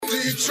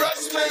you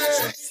trust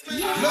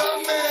me,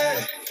 love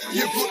me,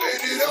 you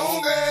putting it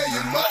on me,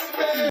 you must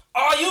be.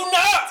 Are you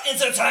not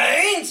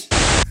entertained?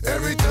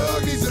 Every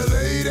thug needs a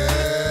lady.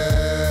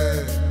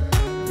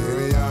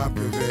 Baby, I'm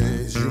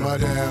convinced you my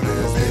damn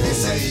ass. Baby,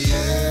 say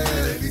yeah.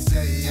 Baby,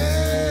 say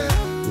yeah.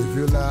 If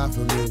you lie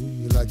for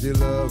me like you're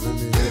loving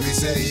me. Baby,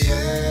 say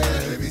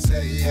yeah. Baby,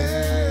 say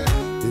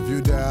yeah. If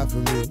you die for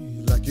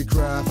me like you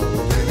cry for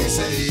me. Baby,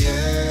 say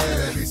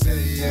yeah. Baby,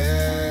 say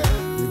yeah.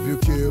 If you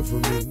kill for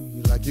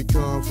me like you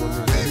come for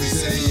me. Baby,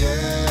 say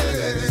yeah.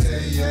 Baby,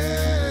 say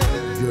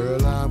yeah.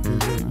 Girl, I'm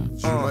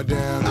convinced you my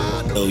damn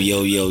ass.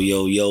 Yo,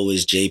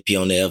 it's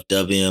JP on the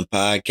FWM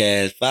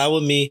podcast. Follow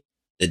me,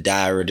 the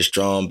Diary of the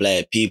Strong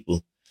Black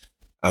People.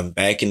 I'm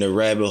back in the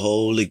rabbit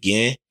hole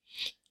again.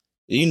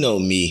 You know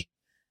me.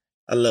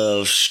 I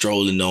love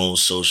strolling on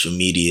social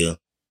media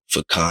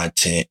for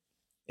content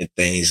and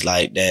things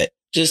like that,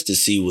 just to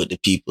see what the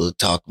people are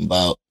talking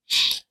about.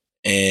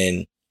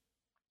 And,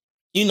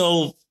 you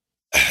know,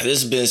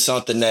 this has been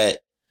something that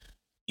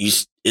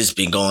it's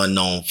been going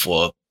on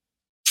for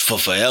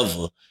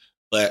forever.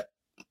 But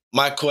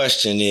my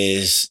question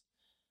is,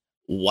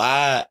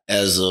 why,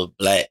 as a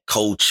Black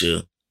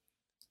culture,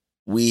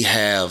 we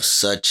have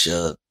such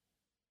a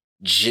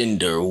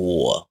gender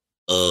war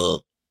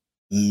of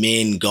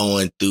men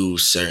going through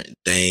certain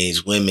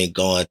things, women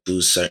going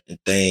through certain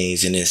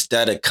things, and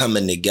instead of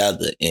coming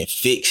together and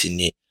fixing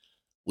it,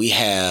 we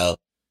have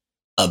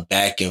a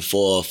back and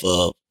forth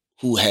of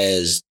who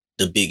has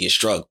the biggest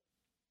struggle,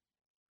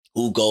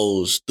 who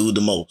goes through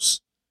the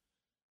most.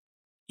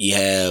 You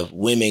have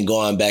women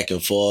going back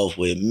and forth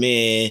with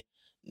men,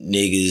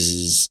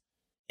 niggas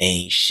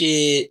ain't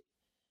shit,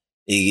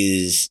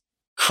 niggas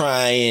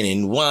crying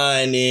and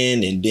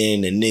whining, and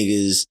then the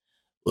niggas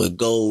would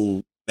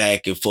go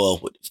back and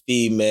forth with the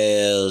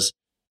females.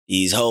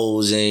 These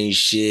hoes ain't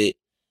shit.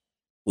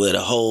 Where the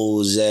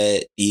hoes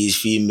at? These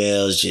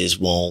females just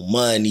want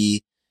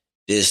money,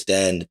 this,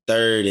 that, and the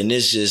third. And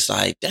it's just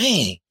like,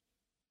 dang,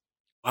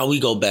 why we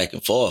go back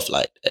and forth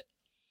like that?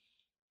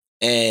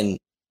 And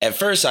at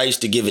first I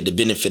used to give it the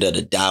benefit of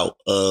the doubt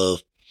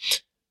of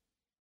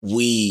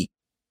we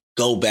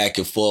go back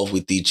and forth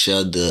with each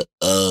other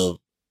of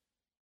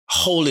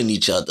holding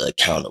each other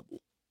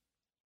accountable.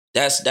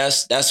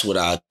 That's what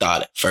I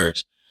thought at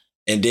first.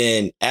 And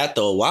then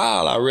after a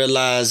while, I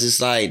realized it's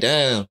like,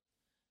 damn,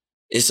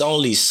 it's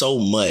only so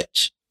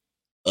much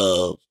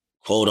of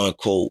quote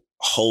unquote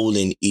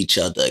holding each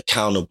other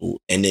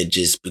accountable. And it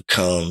just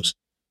becomes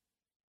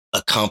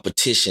a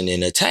competition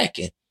and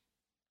attacking.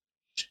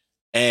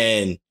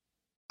 And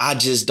I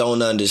just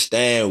don't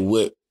understand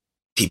what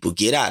people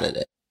get out of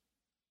that.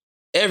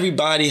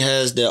 Everybody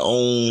has their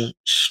own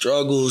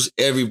struggles.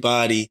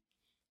 Everybody,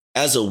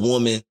 as a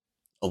woman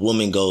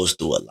goes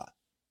through a lot.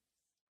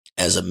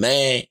 As a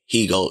man,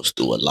 he goes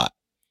through a lot.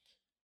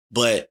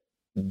 But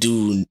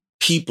do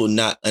people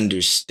not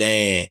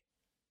understand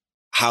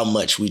how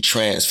much we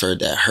transfer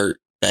that hurt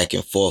back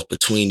and forth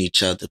between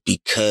each other?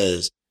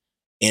 Because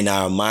in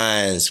our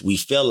minds, we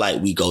feel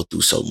like we go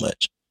through so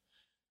much.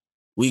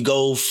 We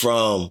go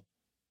from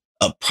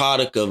a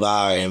product of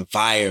our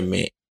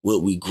environment,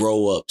 what we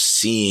grow up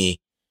seeing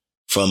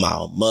from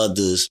our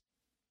mothers,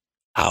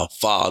 our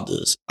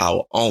fathers,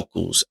 our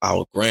uncles,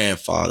 our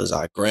grandfathers,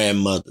 our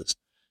grandmothers,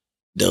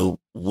 the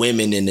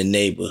women in the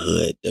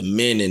neighborhood, the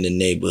men in the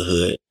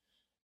neighborhood.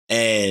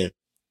 And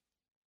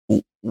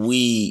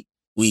we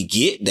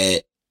get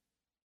that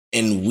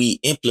and we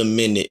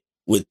implement it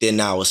within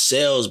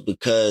ourselves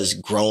because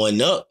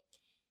growing up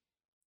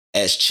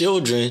as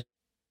children,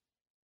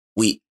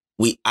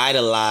 we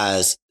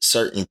idolize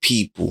certain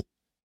people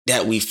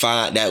that we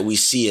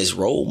see as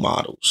role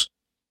models.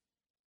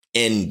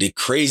 And the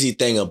crazy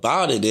thing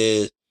about it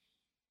is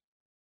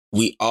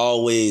we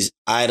always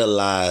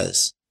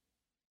idolize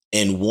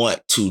and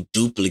want to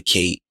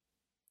duplicate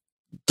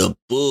the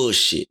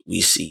bullshit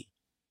we see.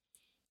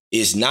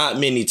 It's not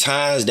many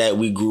times that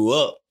we grew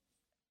up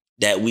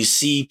that we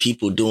see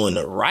people doing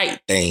the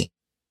right thing.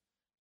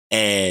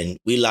 And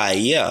we like,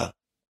 yeah,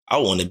 I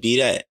want to be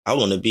that. I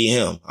want to be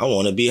him. I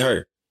want to be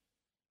her.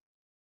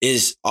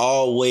 It's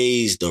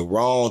always the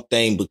wrong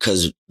thing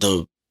because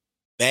the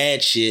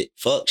bad shit,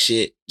 fuck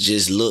shit,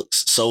 just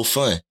looks so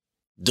fun.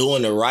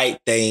 Doing the right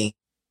thing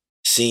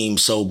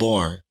seems so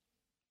boring.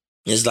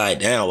 It's like,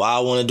 damn, why I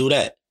want to do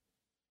that?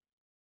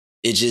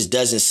 It just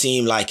doesn't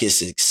seem like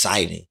it's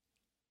exciting.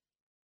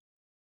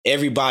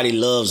 Everybody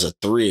loves a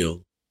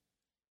thrill.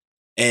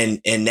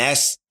 And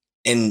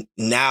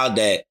now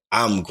that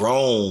I'm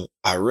grown,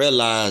 I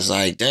realize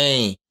like,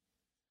 dang,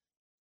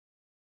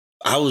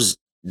 that's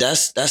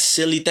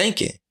silly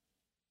thinking.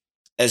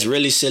 That's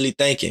really silly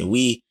thinking.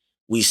 We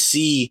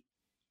see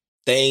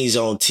things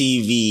on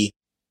TV,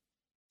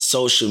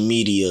 social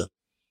media,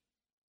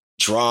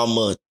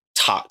 drama,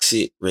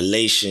 toxic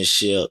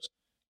relationships,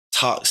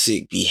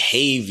 toxic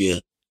behavior,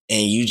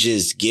 and you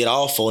just get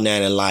off on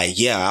that and like,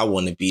 yeah, I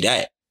want to be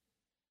that.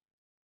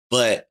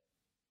 But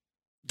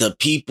the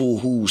people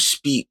who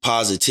speak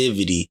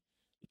positivity,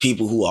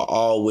 people who are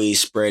always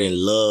spreading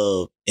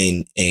love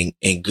and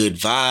good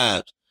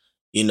vibes,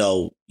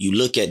 you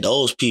look at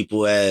those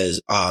people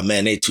as, oh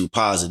man, they too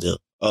positive.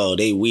 Oh,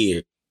 they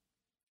weird.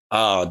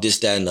 Oh, this,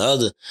 that, and the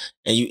other.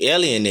 And you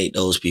alienate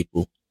those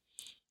people.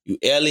 You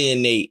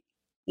alienate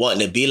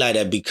wanting to be like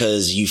that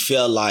because you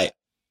feel like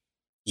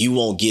you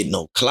won't get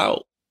no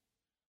clout,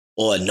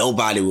 or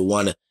nobody would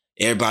want to,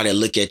 everybody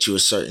look at you a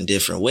certain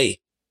different way.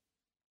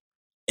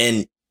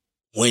 And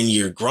when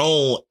you're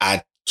grown,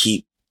 I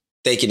keep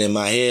thinking in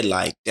my head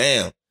like,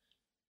 damn,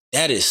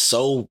 that is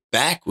so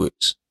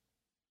backwards.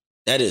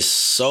 That is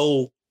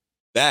so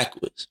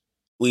backwards.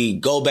 We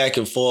go back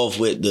and forth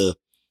with the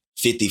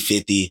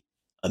 50-50,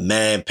 a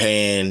man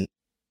paying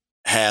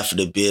half of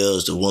the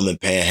bills, the woman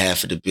paying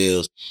half of the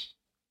bills.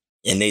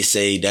 And they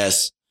say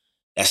that's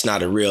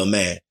not a real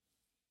man.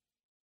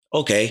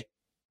 Okay,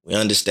 we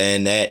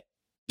understand that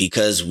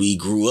because we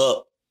grew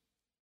up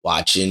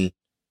watching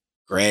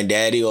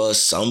granddaddy or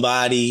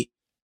somebody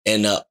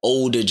in the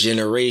older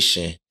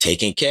generation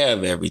taking care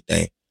of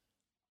everything.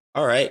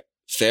 All right,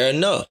 fair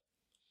enough.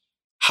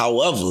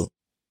 However,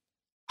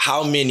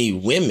 how many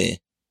women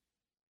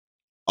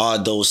are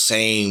those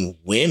same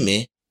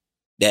women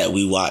that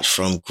we watch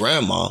from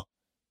grandma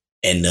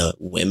and the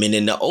women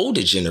in the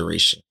older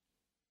generation?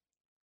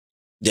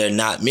 They're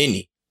not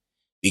many.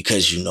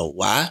 Because you know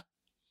why?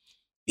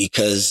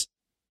 Because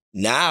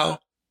now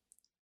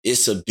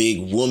it's a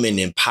big woman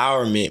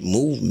empowerment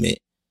movement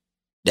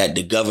that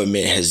the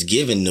government has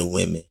given the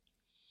women.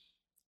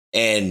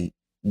 And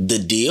the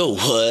deal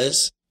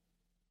was,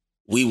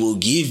 we will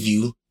give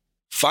you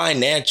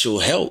financial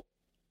help.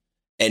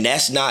 And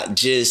that's not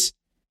just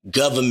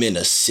government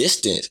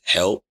assistance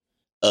help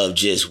of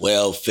just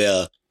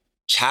welfare,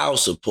 child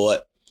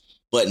support,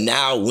 but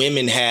now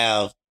women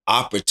have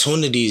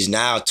opportunities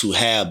now to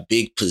have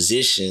big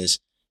positions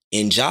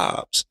in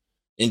jobs,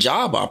 in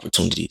job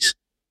opportunities.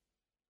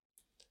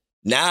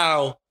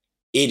 Now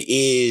it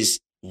is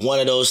one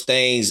of those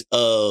things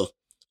of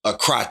a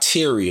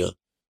criteria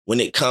when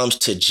it comes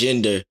to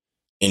gender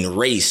and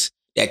race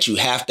that you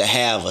have to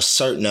have a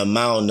certain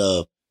amount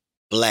of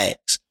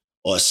blacks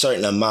or a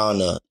certain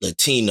amount of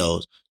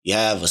Latinos. You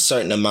have a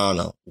certain amount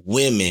of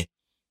women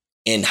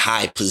in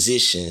high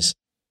positions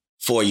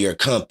for your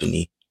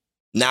company.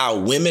 Now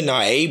women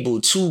are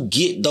able to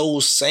get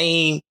those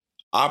same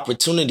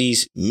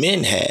opportunities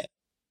men have.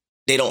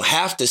 They don't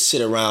have to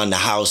sit around the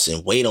house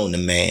and wait on the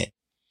man.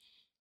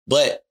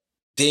 But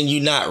then you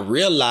not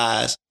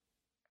realize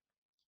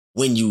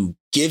when you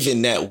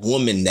giving that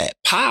woman that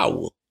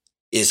power,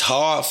 it's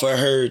hard for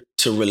her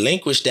to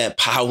relinquish that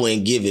power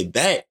and give it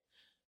back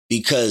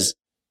because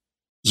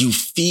you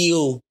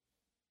feel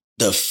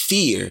the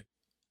fear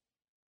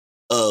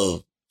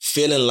of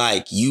feeling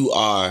like you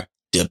are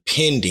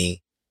depending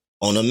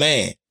on a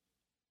man.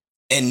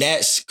 And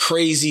that's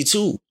crazy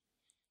too,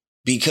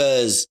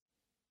 because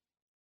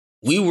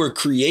we were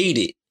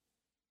created,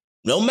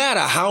 no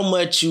matter how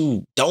much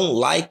you don't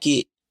like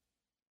it,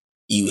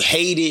 you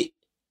hate it,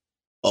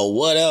 or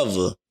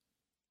whatever,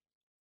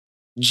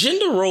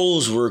 gender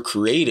roles were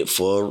created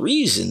for a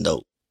reason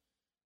though,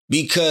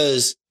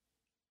 because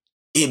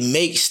it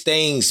makes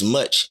things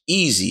much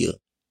easier.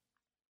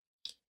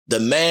 The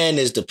man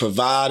is the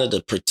provider,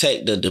 the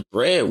protector, the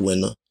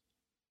breadwinner.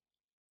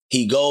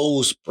 He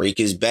goes, break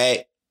his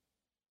back,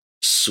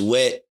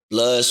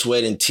 blood,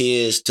 sweat, and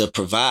tears to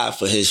provide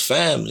for his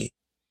family.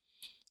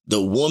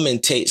 The woman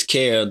takes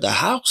care of the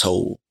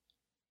household.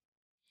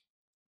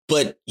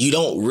 But you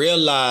don't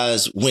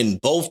realize when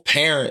both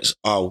parents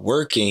are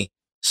working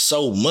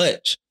so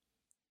much,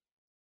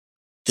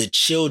 the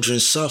children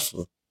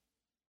suffer.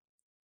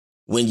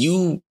 When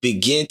you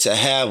begin to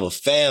have a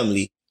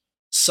family,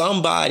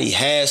 somebody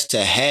has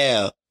to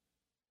have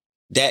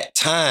that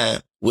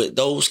time with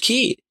those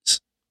kids.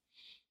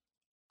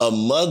 A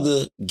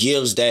mother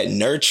gives that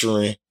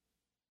nurturing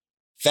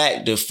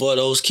factor for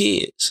those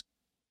kids.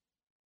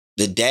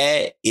 The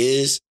dad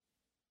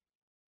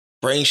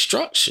brings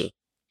structure.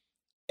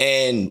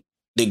 And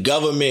the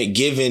government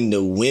giving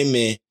the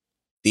women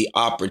the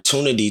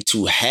opportunity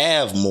to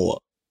have more.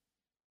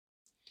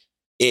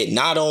 It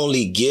not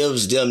only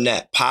gives them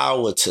that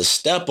power to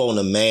step on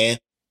a man,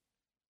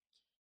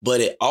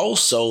 but it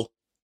also,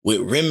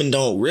 what women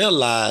don't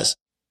realize,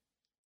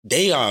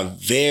 they are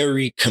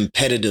very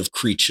competitive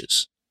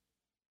creatures.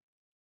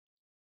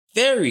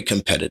 Very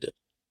competitive.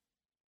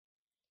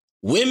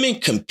 Women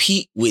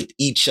compete with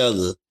each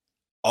other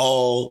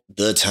all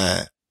the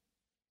time.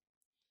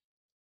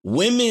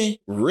 Women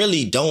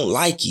really don't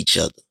like each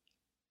other.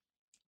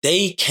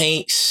 They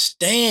can't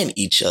stand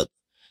each other.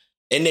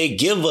 And they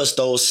give us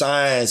those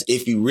signs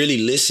if you really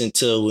listen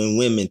to when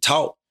women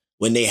talk,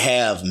 when they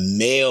have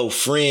male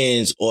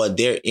friends or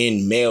they're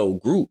in male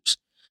groups.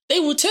 They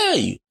will tell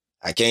you,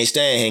 I can't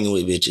stand hanging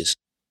with bitches.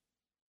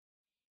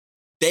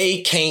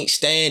 They can't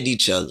stand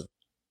each other.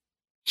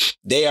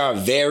 They are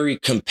very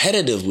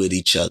competitive with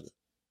each other.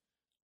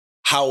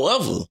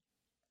 However,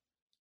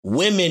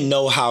 women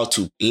know how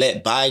to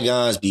let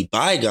bygones be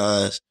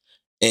bygones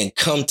and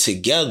come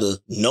together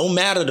no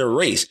matter the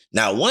race.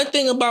 Now, one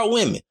thing about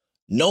women,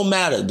 no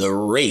matter the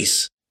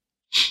race,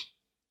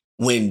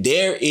 when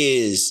there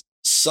is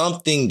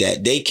something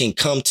that they can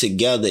come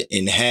together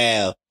and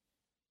have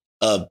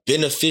a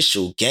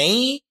beneficial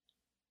gain,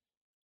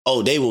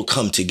 oh, they will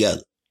come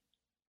together.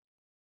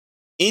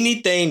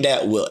 Anything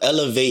that will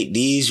elevate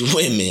these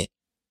women,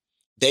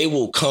 they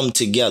will come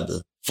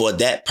together for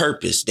that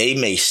purpose. They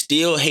may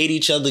still hate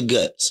each other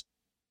guts,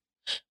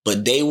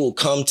 but they will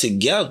come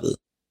together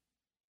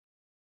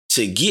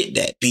to get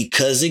that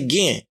because,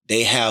 again,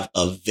 they have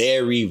a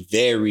very,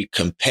 very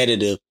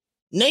competitive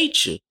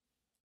nature.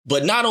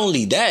 But not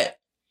only that,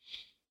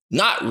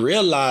 not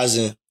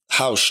realizing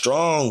how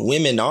strong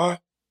women are.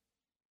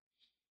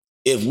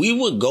 If we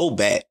would go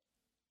back,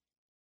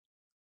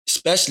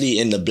 especially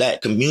in the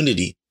Black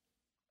community,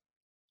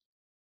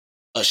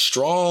 a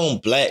strong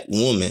Black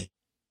woman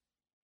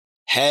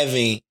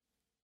having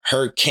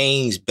her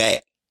king's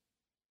back,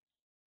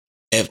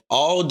 if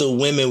all the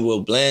women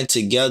will blend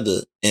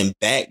together and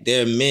back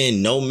their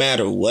men no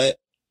matter what,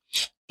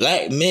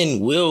 Black men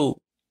will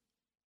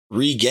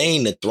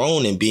regain the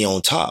throne and be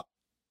on top.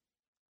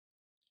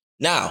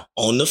 Now,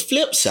 on the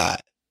flip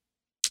side,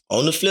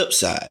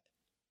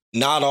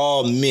 not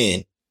all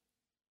men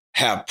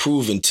have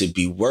proven to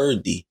be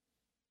worthy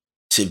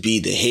to be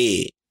the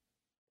head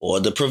or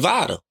the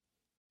provider.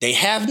 They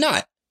have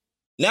not.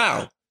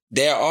 Now,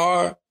 there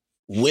are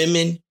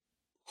women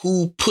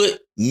who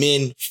put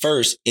men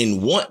first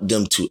and want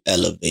them to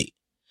elevate.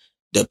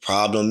 The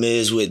problem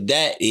is with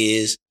that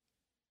is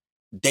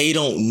they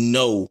don't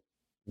know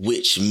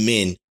which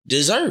men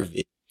deserve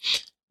it.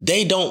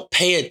 They don't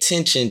pay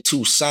attention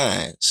to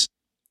signs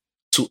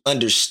to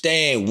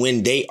understand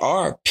when they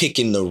are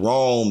picking the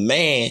wrong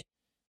man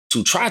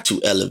to try to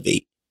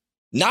elevate.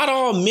 Not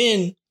all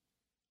men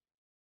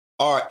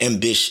are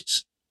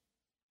ambitious.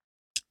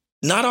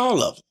 Not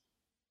all of them.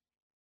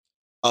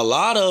 A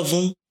lot of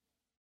them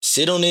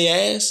sit on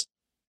their ass.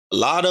 A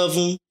lot of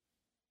them,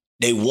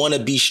 they want to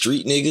be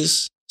street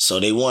niggas. So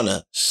they want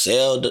to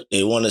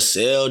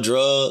sell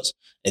drugs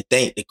and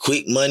think the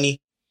quick money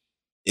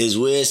is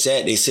where it's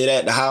at. They sit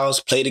at the house,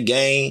 play the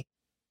game,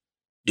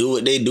 do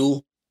what they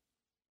do,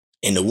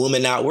 and the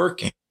woman not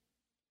working.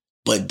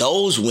 But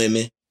those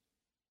women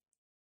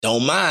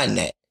don't mind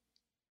that.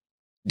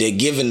 They're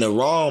giving the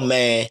wrong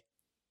man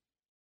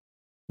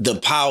the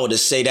power to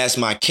say that's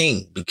my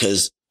king,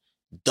 because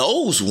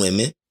those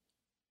women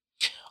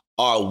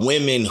are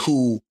women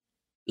who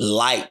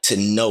like to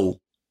know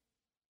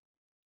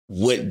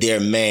what their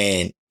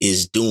man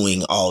is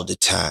doing all the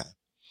time.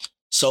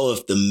 So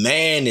if the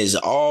man is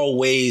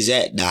always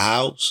at the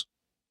house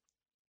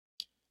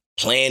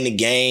playing the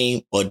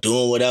game or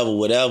doing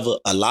whatever,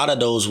 a lot of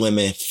those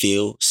women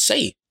feel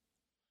safe.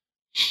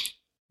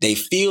 They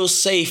feel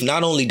safe.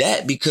 Not only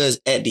that, because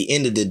at the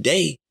end of the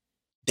day,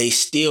 they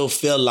still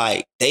feel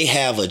like they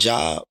have a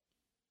job.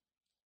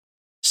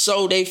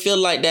 So they feel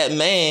like that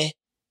man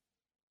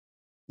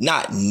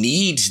not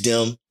needs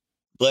them,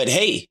 but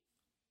hey,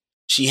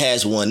 she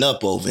has one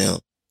up over him.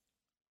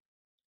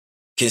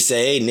 Can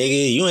say, hey,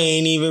 nigga, you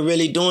ain't even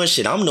really doing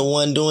shit. I'm the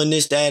one doing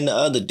this, that, and the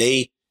other.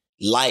 They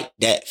like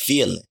that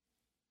feeling.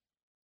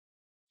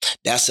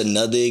 That's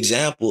another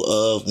example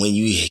of when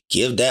you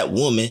give that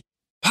woman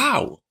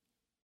power.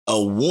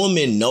 A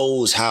woman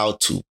knows how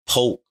to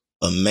poke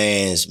a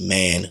man's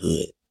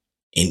manhood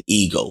and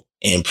ego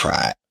and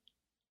pride.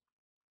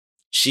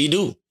 She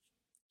do.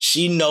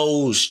 She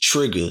knows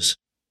triggers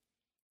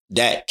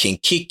that can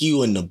kick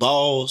you in the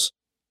balls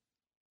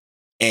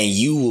and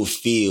you will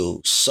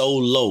feel so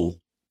low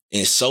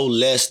and so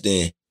less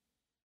than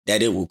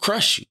that it will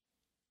crush you.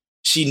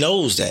 She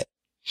knows that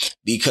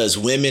because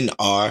women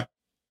are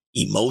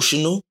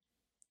emotional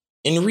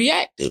and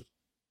reactive.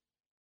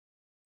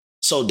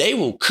 So they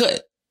will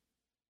cut.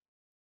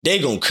 They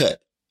gonna cut.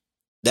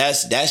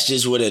 That's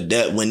just what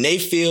that when they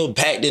feel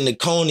backed in the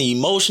corner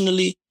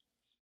emotionally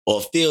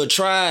or feel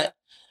tried,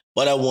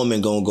 but that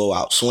woman gonna go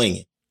out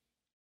swinging.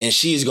 And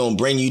she's gonna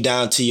bring you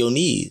down to your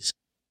knees.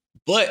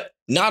 But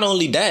not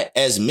only that,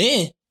 as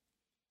men,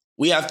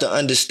 we have to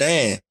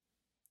understand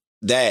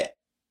that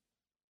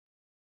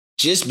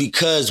just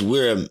because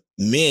we're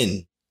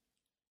men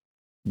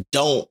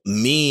don't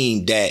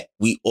mean that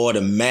we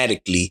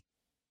automatically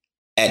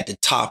at the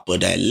top of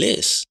that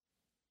list.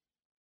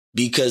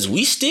 Because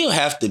we still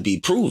have to be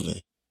proven.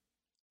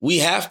 We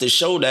have to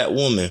show that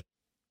woman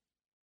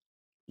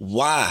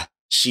why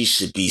she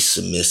should be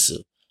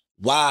submissive,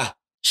 why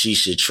she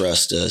should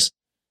trust us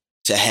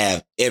to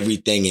have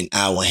everything in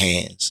our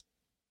hands,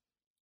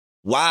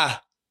 why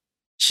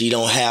she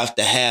don't have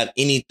to have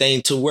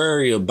anything to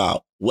worry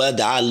about,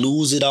 whether I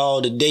lose it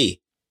all today.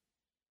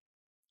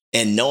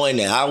 And knowing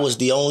that I was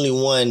the only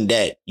one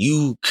that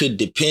you could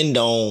depend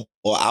on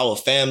or our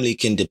family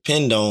can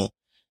depend on,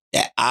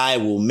 that I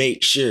will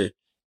make sure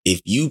if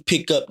you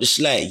pick up the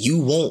slack, you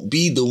won't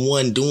be the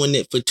one doing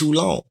it for too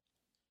long.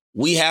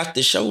 We have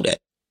to show that.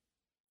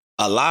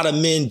 A lot of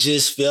men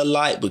just feel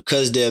like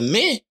because they're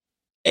men,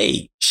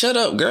 hey, shut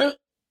up, girl.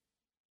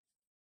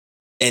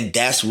 And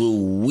that's where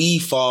we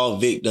fall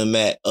victim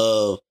at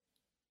of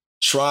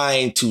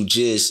trying to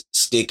just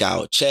stick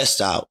our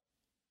chest out.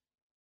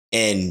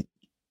 And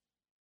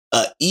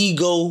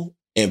ego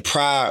and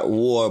pride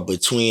war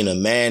between a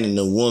man and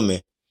a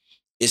woman,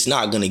 it's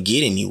not going to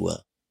get anywhere.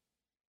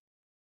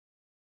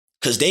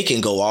 Because they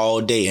can go all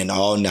day and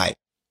all night.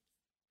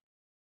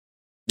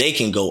 They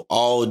can go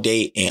all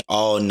day and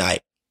all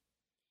night.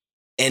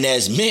 And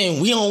as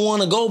men, we don't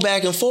want to go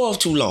back and forth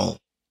too long.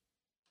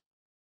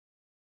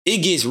 It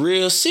gets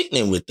real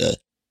sickening with us.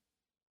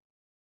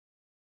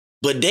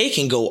 But they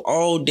can go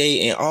all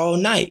day and all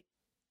night.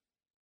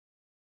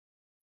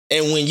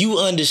 And when you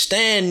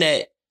understand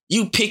that,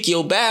 you pick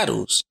your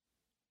battles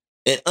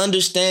and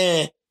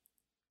understand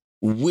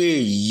where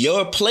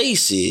your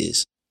place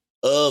is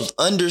of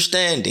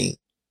understanding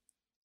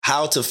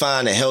how to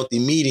find a healthy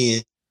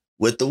median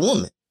with the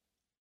woman.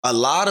 A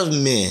lot of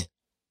men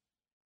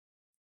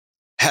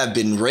have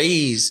been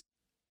raised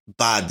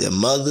by their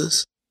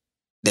mothers,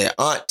 their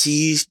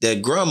aunties, their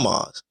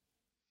grandmas.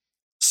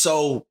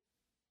 So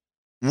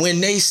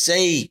when they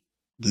say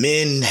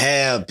men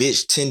have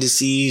bitch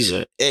tendencies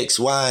or X,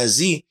 Y, and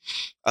Z,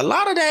 a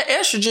lot of that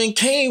estrogen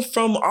came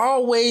from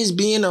always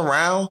being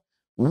around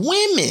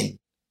women.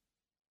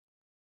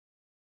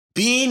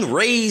 Being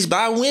raised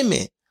by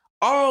women.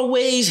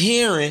 Always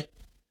hearing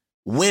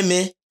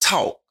women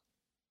talk.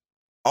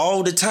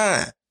 All the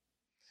time.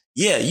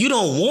 Yeah, you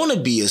don't want to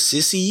be a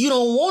sissy. You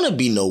don't want to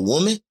be no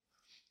woman.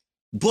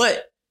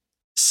 But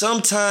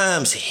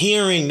sometimes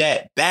hearing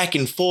that back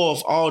and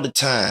forth all the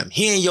time,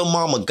 hearing your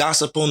mama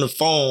gossip on the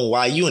phone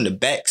while you in the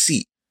back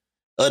seat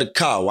of the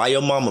car, while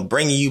your mama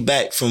bringing you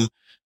back from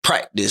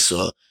practice,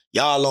 or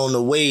y'all on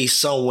the way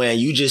somewhere,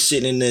 you just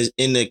sitting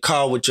in the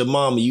car with your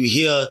mama, you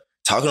hear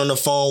talking on the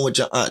phone with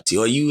your auntie,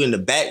 or you in the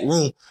back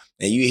room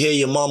and you hear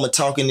your mama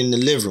talking in the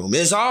living room.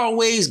 It's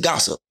always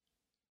gossip.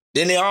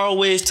 Then they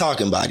always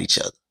talking about each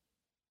other.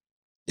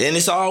 Then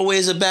it's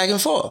always a back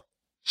and forth.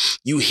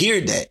 You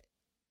hear that.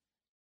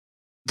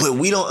 But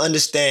we don't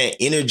understand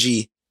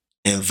energy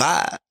and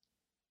vibe.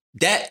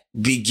 That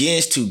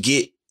begins to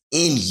get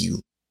in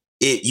you.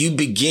 You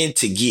begin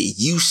to get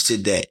used to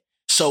that.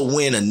 So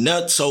when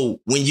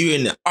you're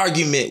in an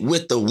argument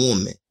with a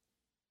woman,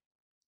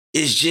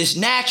 it's just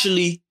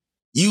naturally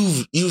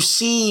you've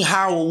seen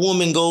how a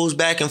woman goes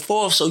back and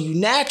forth. So you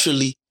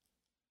naturally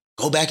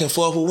go back and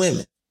forth with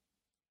women.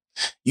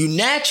 You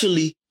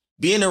naturally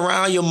being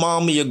around your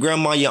mama, your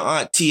grandma, your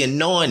auntie, and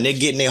knowing they're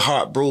getting their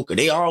heart broken.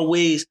 They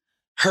always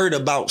heard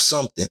about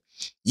something.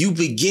 You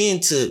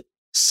begin to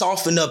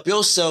soften up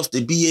yourself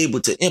to be able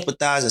to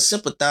empathize and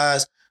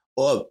sympathize,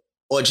 or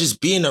just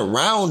being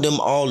around them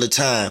all the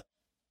time.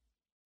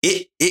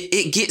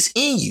 It gets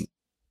in you.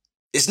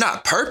 It's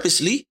not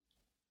purposely,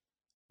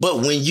 but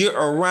when you're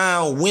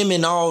around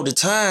women all the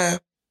time,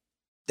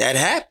 that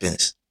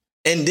happens.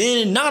 And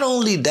then not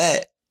only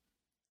that,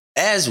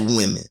 as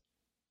women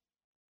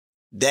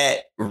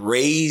that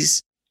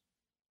raise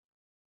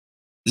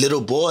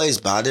little boys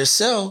by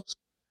themselves,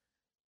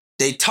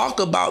 they talk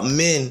about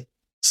men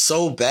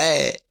so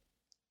bad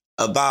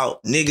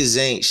about niggas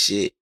ain't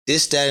shit,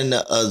 this, that, and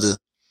the other.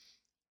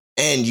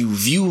 And you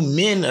view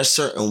men a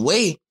certain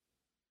way,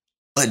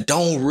 but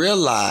don't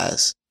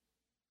realize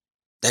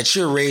that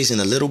you're raising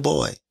a little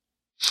boy.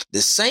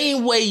 The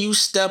same way you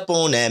step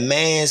on that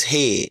man's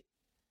head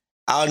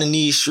out in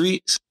these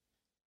streets,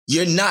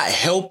 you're not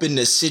helping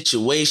the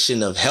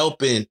situation of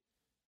helping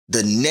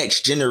the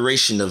next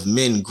generation of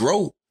men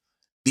grow,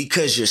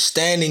 because you're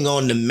standing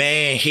on the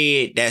man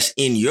head that's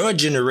in your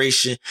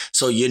generation.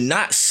 So you're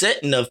not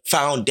setting a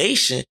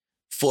foundation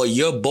for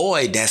your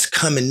boy that's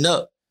coming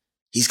up.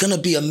 He's going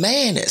to be a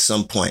man at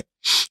some point.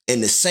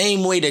 In the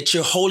same way that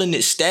you're holding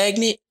it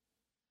stagnant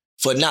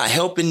for not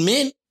helping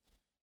men,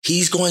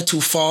 he's going to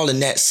fall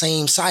in that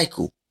same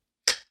cycle.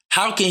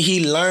 How can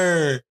he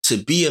learn to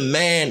be a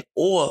man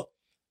or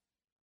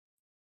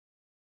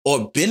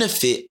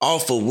benefit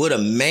off of what a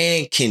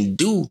man can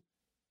do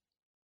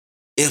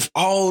if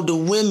all the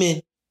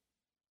women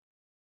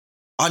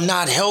are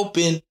not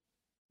helping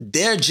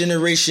their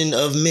generation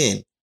of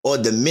men, or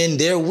the men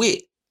they're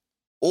with,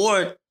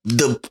 or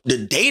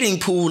the dating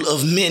pool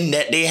of men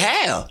that they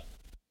have?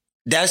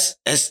 That's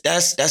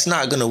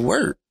not gonna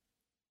work.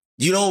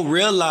 You don't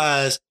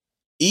realize,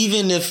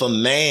 even if a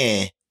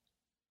man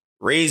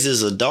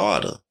raises a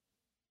daughter,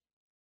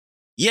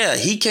 yeah,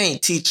 he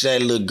can't teach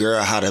that little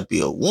girl how to be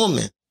a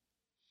woman,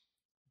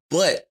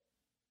 but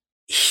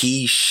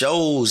he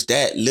shows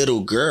that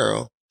little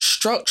girl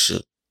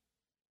structure.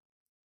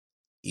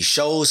 He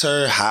shows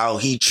her how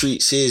he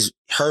treats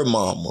her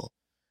mama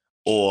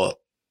or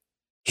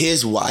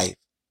his wife.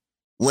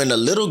 When a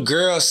little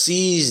girl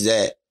sees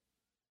that,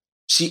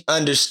 she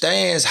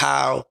understands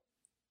how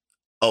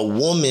a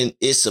woman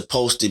is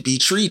supposed to be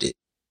treated.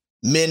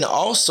 Men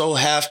also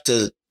have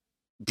to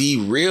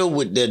be real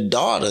with their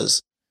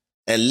daughters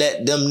and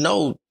let them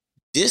know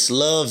this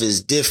love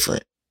is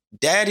different.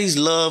 Daddy's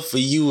love for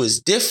you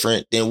is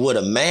different than what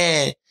a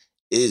man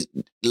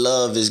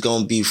love is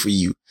going to be for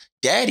you.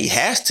 Daddy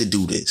has to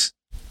do this.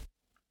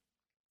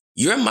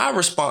 You're my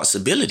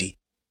responsibility.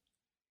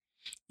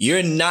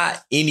 You're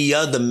not any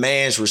other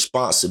man's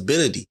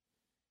responsibility.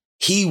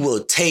 He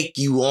will take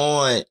you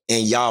on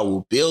and y'all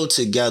will build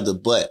together,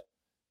 but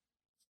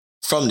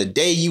from the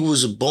day you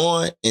was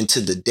born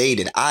into the day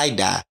that I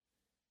die,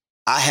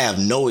 I have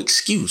no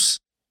excuse.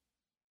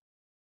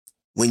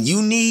 When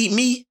you need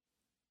me,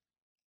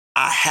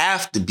 I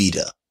have to be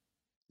there.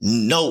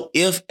 No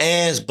ifs,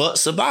 ands,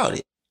 buts about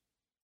it.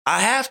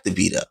 I have to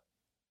be there.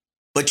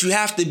 But you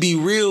have to be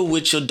real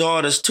with your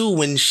daughters too.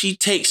 When she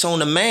takes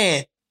on a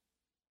man,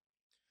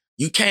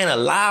 you can't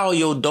allow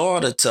your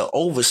daughter to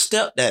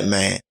overstep that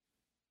man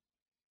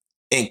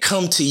and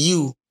come to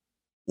you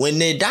when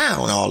they're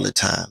down all the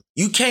time.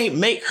 You can't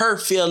make her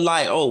feel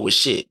like, oh, well,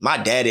 shit, my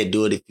daddy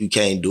do it if you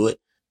can't do it.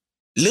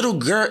 Little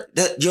girl,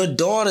 your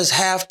daughters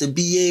have to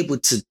be able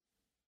to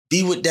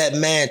be with that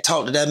man,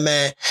 talk to that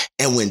man.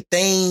 And when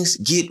things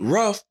get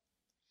rough,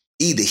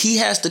 either he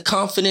has the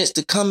confidence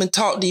to come and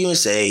talk to you and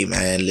say, hey,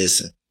 man,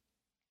 listen,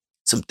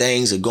 some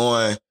things are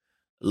going a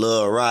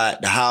little awry.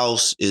 The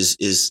house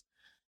is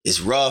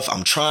rough.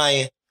 I'm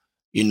trying.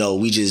 You know,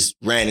 we just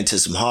ran into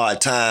some hard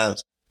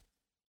times.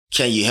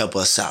 Can you help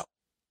us out?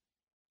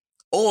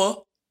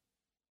 Or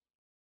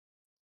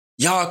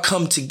y'all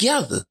come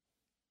together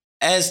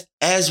as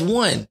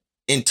one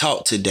and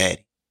talk to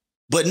daddy.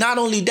 But not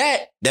only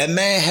that, that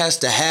man has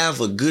to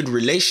have a good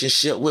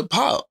relationship with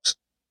Pops.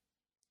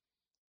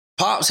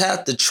 Pops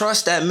have to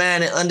trust that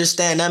man and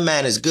understand that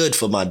man is good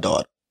for my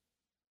daughter.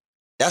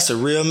 That's a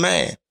real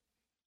man.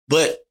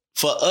 But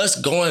for us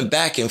going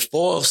back and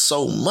forth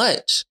so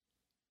much,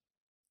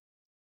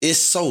 it's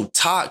so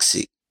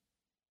toxic.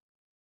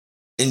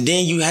 And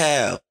then you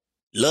have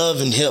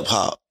Love and Hip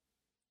Hop,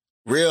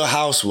 Real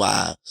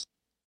Housewives,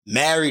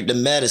 Married to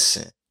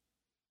Medicine.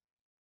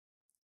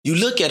 You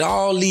look at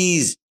all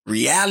these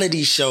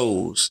reality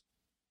shows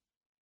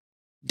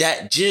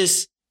that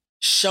just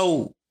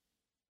show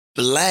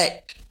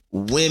Black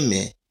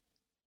women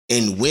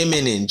and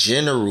women in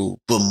general,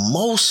 but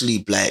mostly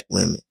Black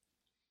women,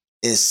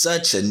 in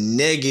such a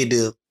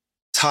negative,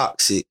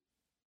 toxic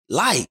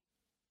light.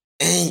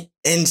 And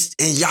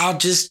y'all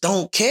just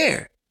don't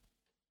care.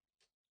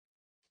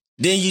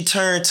 Then you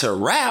turn to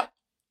rap.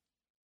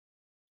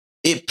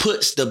 It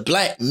puts the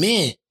Black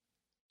men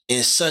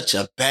in such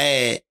a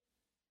bad,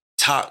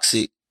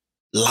 toxic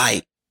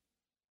light.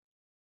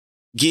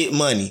 Get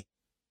money.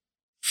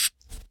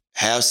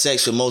 Have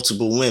sex with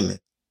multiple women.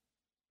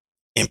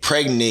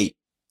 Impregnate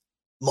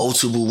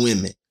multiple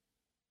women.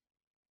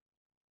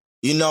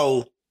 You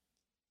know,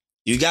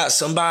 you got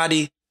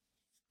somebody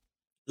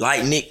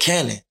like Nick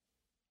Cannon,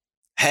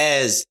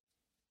 has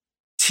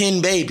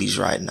 10 babies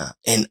right now,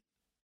 and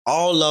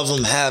all of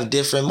them have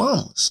different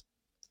mamas.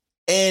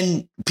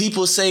 And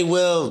people say,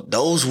 well,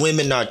 those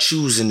women are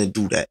choosing to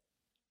do that.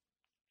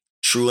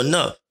 True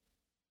enough.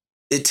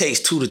 It takes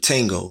two to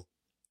tango.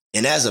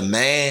 And as a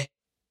man,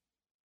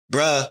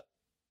 bruh,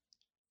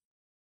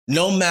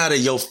 no matter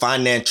your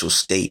financial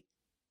state,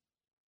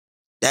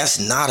 that's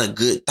not a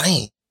good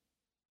thing.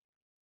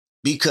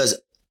 Because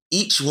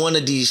each one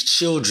of these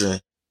children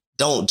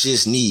don't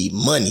just need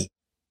money.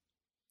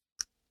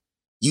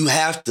 You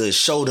have to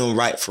show them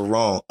right for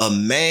wrong. A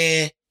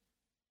man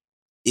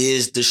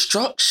is the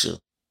structure.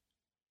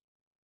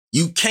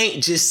 You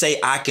can't just say,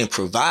 I can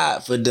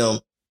provide for them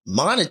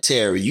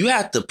monetary. You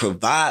have to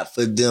provide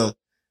for them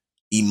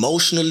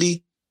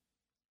emotionally.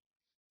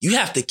 You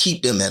have to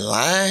keep them in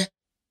line.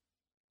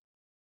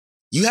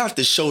 You have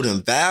to show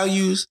them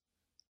values.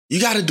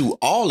 You got to do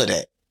all of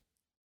that.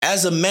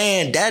 As a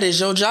man, that is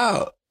your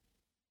job.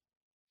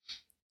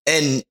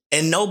 And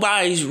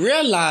nobody's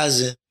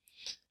realizing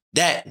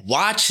that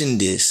watching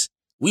this,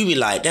 we be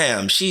like,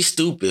 damn, she's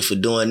stupid for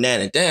doing that,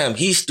 and damn,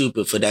 he's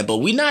stupid for that. But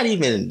we're not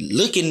even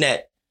looking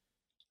at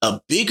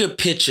a bigger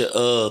picture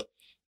of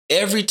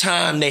every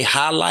time they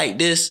highlight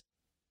this,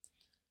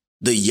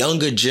 the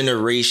younger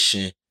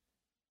generation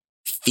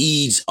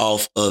feeds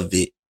off of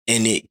it,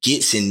 and it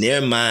gets in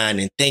their mind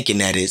and thinking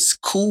that it's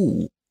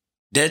cool.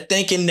 They're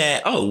thinking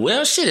that, oh,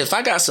 well, shit, if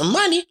I got some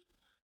money,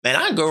 man,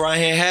 I can go around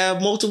here and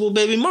have multiple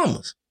baby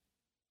mamas.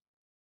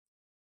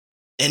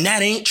 And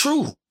that ain't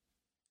true.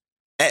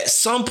 At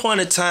some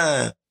point in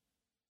time,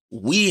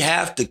 we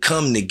have to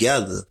come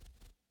together,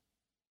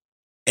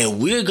 and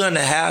we're going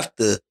to have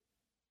to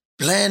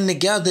blend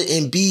together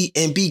and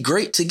be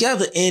great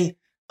together and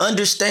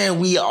understand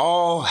we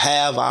all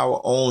have our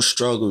own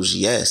struggles.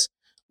 Yes,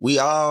 we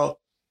all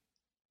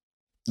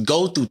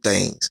go through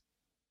things.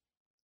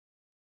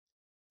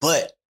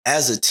 But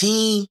as a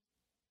team,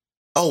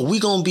 we're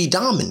going to be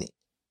dominant.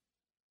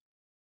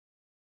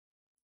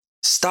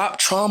 Stop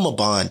trauma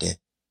bonding.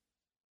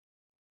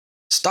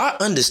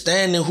 Start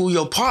understanding who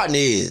your partner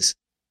is.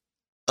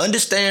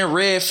 Understand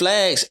red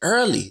flags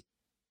early.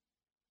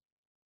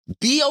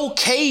 Be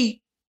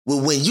okay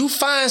with when you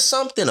find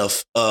something,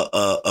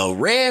 a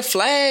red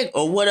flag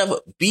or whatever,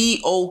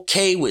 be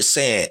okay with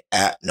saying,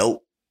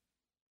 nope,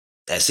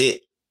 that's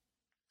it.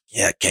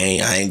 Yeah,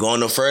 I ain't going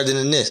no further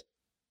than this.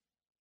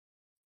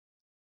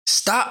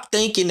 Stop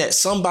thinking that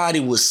somebody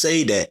will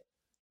say that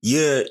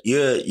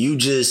you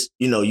just,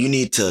 you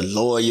need to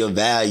lower your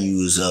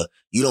values, or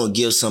you don't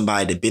give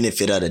somebody the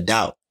benefit of the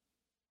doubt.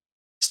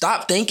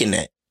 Stop thinking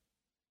that.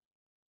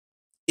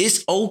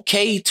 It's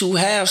okay to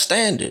have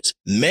standards,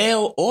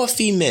 male or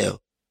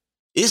female.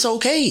 It's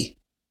okay.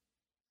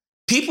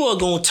 People are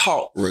going to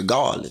talk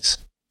regardless.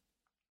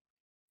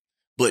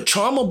 But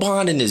trauma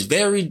bonding is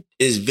very,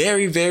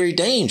 very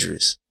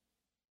dangerous.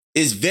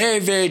 It's very,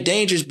 very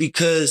dangerous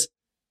because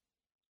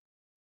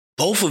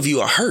both of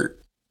you are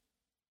hurt.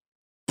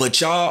 But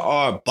y'all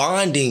are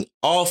bonding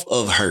off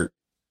of hurt.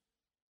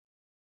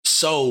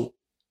 So,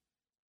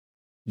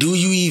 do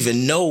you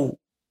even know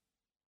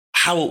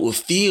how it would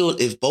feel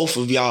if both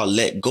of y'all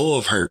let go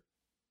of hurt?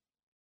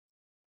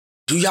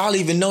 Do y'all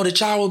even know that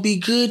y'all would be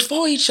good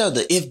for each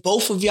other if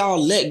both of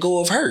y'all let go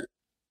of hurt?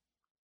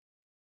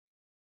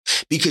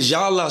 Because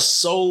y'all are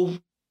so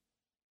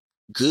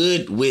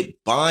good with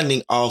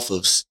bonding off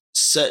of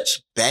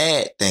such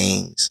bad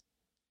things.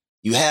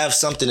 You have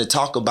something to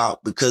talk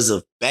about because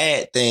of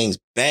bad things,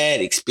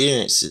 bad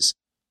experiences,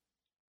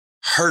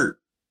 hurt,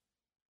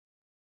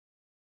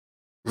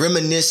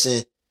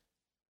 reminiscing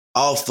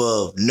off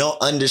of no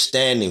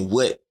understanding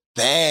what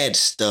bad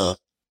stuff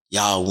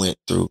y'all went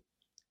through.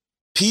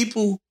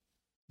 People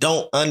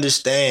don't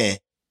understand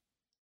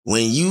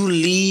when you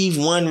leave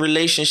one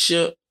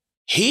relationship,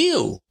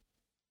 heal.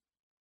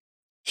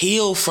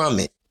 Heal from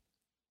it.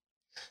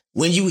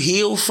 When you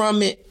heal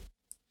from it,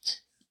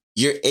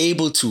 you're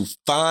able to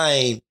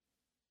find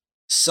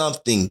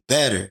something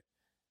better.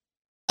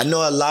 I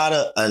know a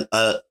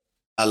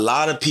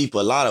lot of people,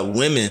 a lot of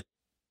women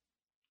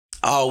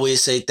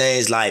always say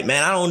things like,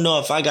 man, I don't know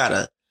if I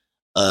got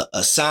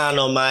a sign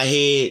on my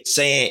head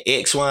saying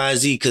X, Y, and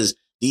Z, because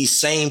these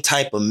same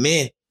type of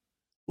men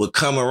would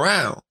come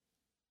around.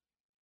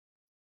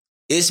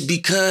 It's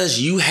because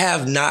you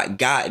have not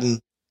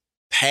gotten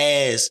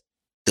past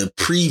the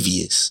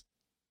previous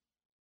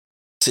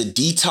to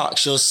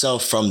detox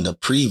yourself from the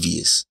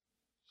previous.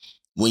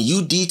 When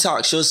you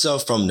detox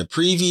yourself from the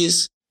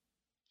previous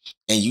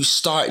and you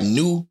start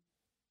new,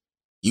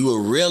 you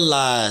will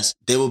realize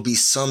there will be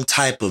some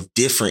type of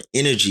different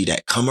energy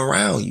that come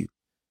around you.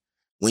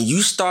 When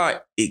you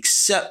start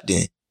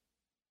accepting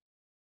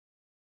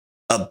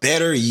a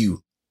better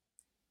you,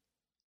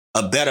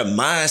 a better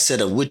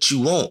mindset of what you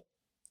want,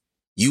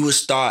 you will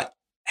start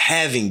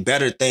having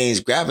better things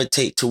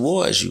gravitate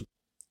towards you.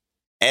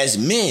 As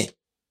men,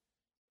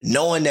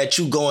 knowing that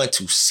you're going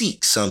to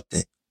seek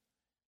something.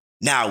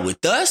 Now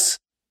with us,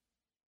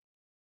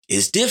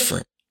 it's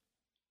different.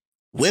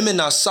 Women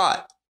are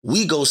sought.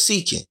 We go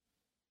seeking.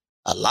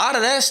 A lot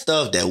of that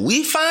stuff that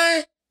we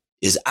find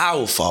is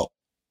our fault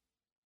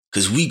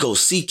because we go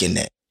seeking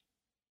that.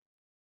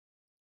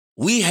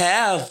 We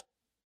have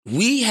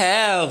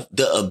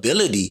the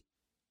ability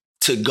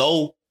to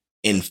go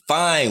and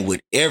find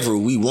whatever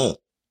we want.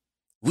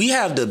 We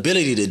have the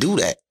ability to do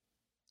that.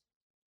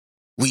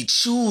 We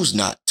choose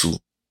not to.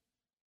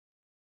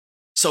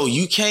 So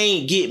you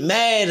can't get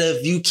mad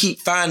if you keep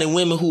finding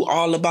women who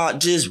all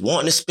about just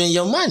wanting to spend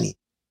your money.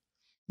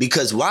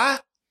 Because why?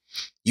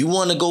 You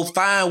want to go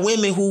find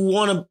women who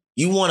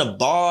you want to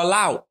ball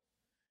out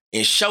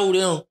and show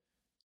them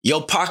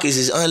your pockets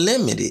is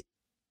unlimited.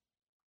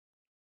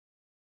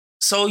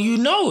 So you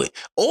know it.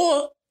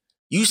 Or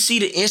you see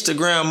the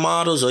Instagram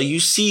models or you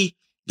see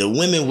the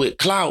women with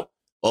clout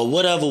or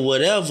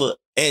whatever,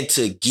 and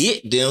to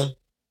get them,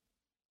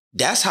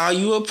 that's how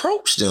you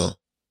approach them.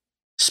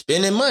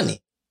 Spending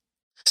money.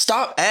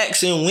 Stop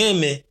asking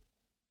women,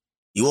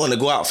 you want to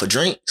go out for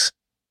drinks?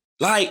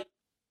 Like,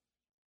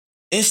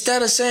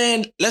 instead of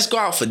saying, let's go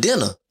out for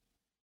dinner.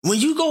 When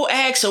you go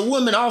ask a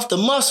woman off the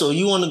muscle,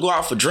 you want to go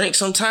out for drinks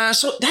sometimes,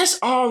 so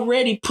that's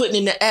already putting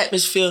in the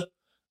atmosphere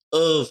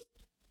of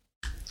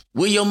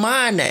where your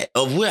mind at,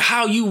 of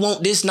how you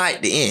want this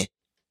night to end.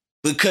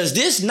 Because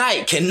this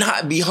night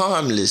cannot be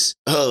harmless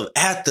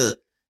after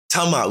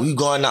talking about you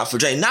going out for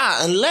drinks.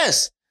 Nah,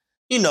 unless,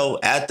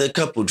 after a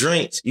couple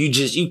drinks,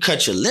 you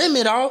cut your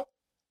limit off.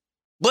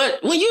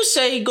 But when you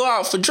say go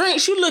out for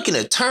drinks, you're looking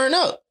to turn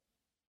up.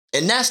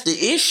 And that's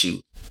the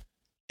issue.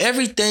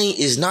 Everything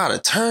is not a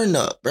turn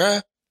up,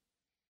 bruh.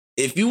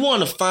 If you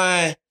want to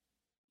find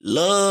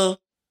love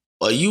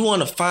or you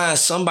want to find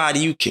somebody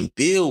you can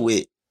build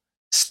with,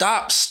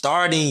 stop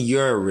starting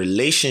your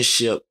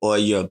relationship or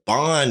your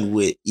bond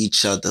with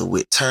each other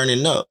with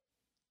turning up.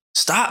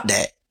 Stop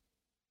that.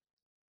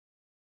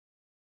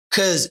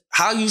 Because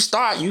how you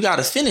start, you got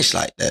to finish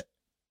like that.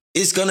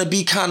 It's going to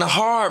be kind of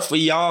hard for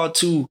y'all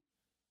to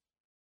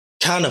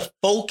kind of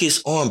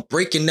focus on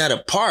breaking that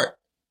apart.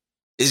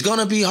 It's going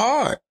to be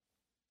hard.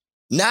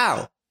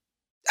 Now,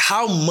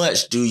 how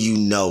much do you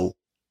know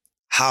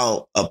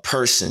how a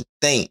person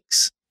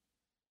thinks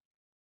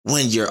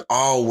when you're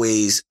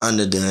always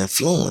under the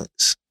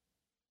influence?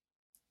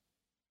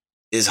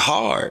 It's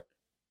hard.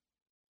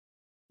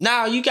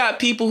 Now, you got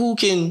people who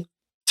can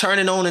turn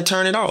it on and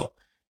turn it off.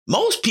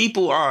 Most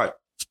people are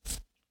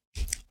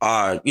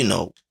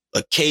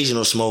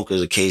occasional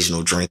smokers,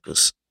 occasional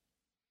drinkers.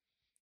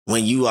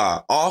 When you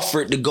are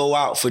offered to go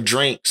out for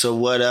drinks or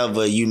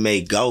whatever, you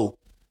may go.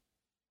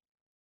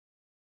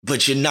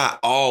 But you're not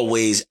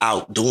always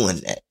out doing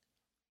that.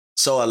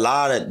 So a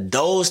lot of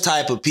those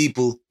type of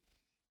people,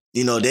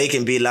 they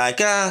can be like,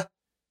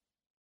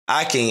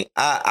 I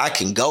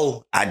can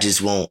go. I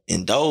just won't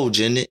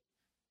indulge in it.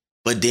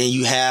 But then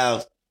you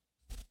have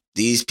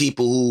these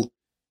people who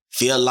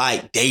feel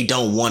like they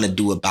don't want to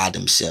do it by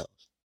themselves.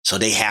 So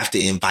they have to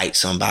invite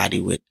somebody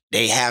with.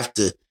 They have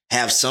to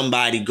have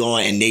somebody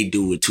going and they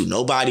do it too.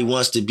 Nobody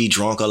wants to be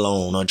drunk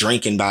alone or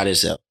drinking by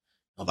themselves.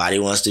 Nobody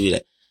wants to be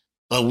that.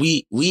 But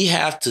we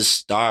have to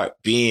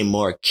start being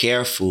more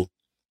careful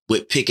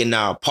with picking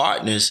our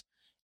partners,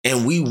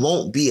 and we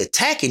won't be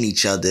attacking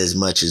each other as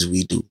much as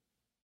we do.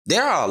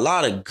 There are a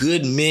lot of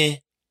good men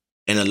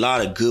and a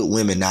lot of good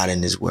women out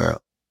in this world.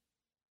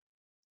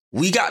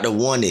 We got to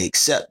want to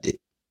accept it.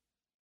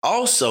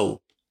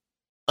 Also,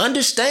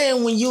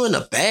 understand when you're in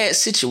a bad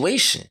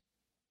situation.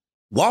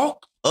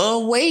 Walk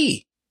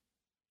away.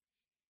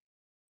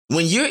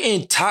 When you're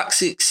in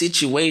toxic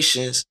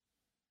situations,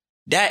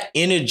 that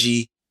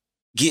energy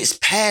gets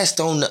passed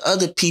on to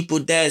other people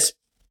that's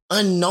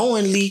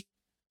unknowingly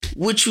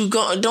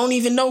don't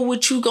even know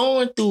what you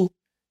going through.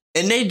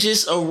 And they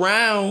just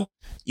around,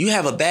 you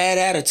have a bad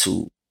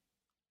attitude.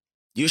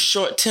 You're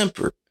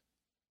short-tempered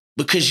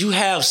because you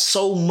have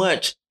so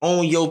much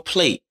on your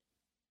plate.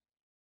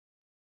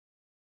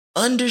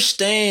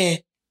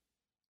 Understand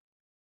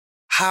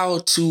how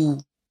to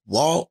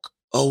walk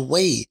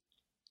away.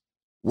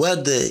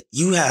 Whether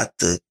you have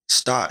to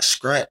start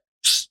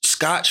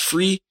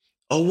scotch-free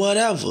or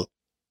whatever.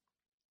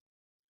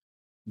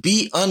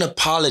 Be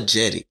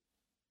unapologetic.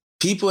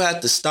 People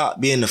have to stop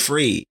being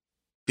afraid.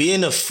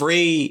 Being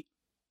afraid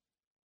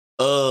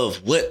of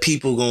what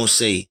people gonna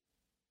say.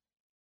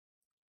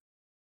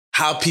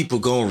 How people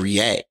gonna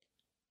react.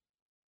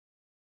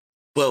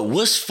 But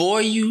what's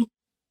for you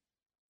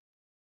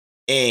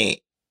and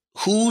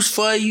who's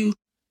for you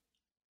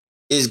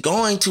is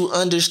going to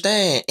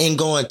understand and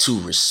going to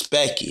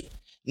respect it.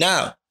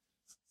 Now,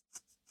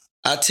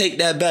 I take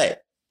that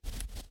back.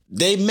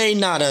 They may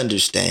not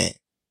understand,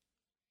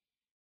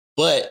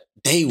 but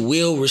they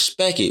will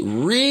respect it.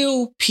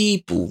 Real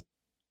people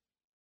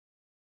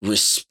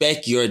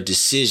respect your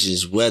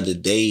decisions, whether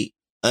they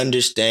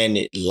understand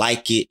it,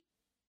 like it,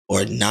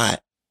 or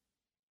not.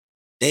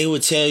 They will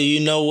tell you, you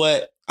know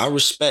what? I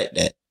respect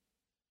that.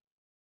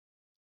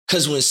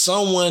 Because when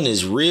someone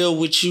is real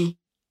with you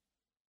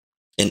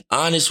and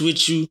honest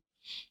with you,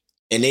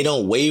 and they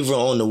don't waver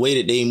on the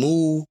way that they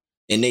move,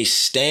 and they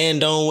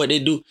stand on what they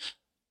do,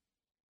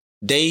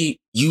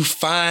 you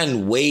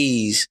find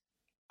ways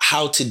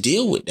how to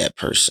deal with that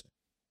person.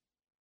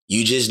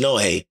 You just know,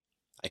 hey,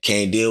 I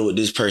can't deal with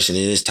this person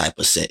in this type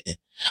of setting.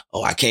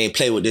 Oh, I can't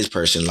play with this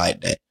person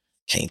like that.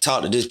 Can't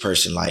talk to this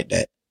person like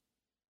that.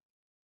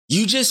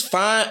 You just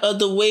find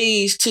other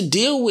ways to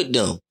deal with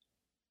them.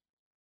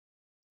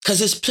 Because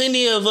there's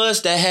plenty of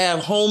us that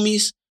have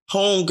homies,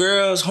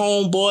 homegirls,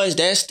 homeboys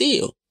that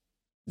steal.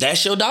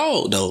 That's your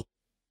dog, though.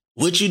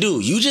 What you do?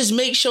 You just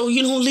make sure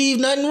you don't leave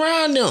nothing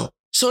around them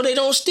so they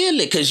don't steal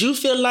it, because you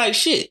feel like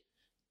shit.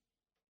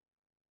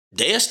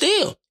 They'll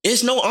steal.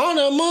 It's no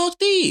honor among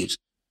thieves.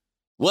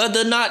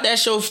 Whether or not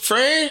that's your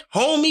friend,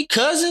 homie,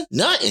 cousin,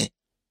 nothing.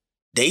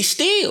 They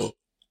steal.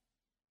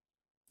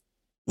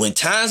 When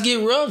times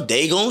get rough,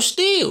 they gonna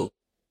steal.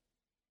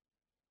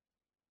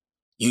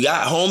 You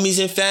got homies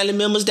and family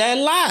members that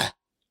lie.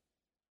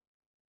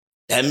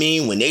 That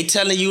mean when they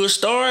telling you a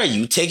story,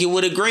 you take it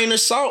with a grain of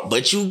salt,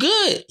 but you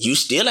good. You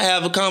still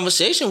have a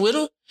conversation with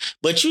them,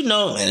 but you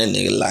know, man, that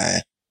nigga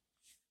lying.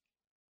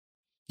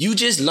 You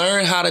just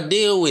learn how to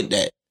deal with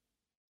that.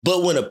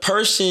 But when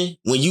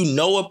you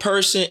know a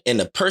person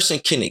and a person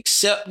can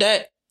accept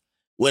that,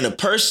 when a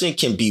person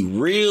can be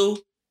real,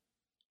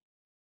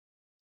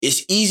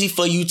 it's easy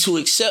for you to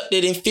accept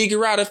it and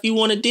figure out if you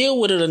want to deal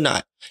with it or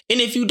not.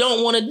 And if you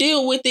don't want to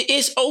deal with it,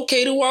 it's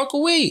okay to walk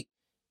away.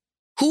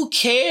 Who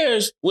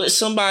cares what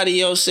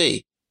somebody else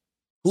say?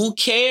 Who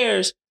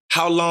cares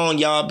how long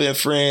y'all been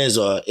friends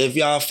or if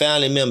y'all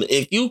family members?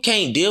 If you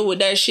can't deal with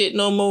that shit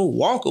no more,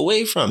 walk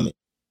away from it.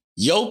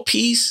 Your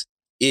peace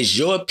is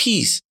your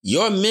peace.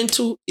 Your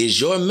mental is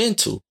your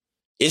mental.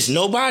 It's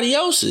nobody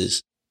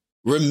else's.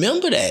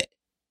 Remember that.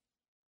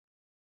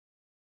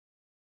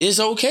 It's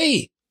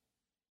okay.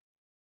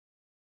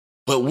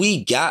 But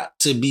we got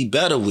to be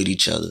better with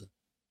each other.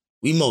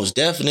 We most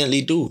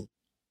definitely do.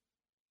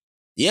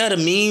 Yeah, the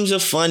memes are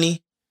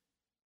funny,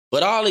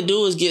 but all they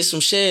do is get some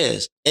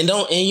shares. And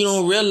you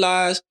don't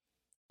realize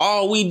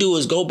all we do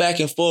is go back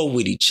and forth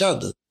with each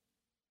other.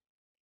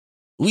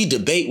 We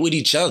debate with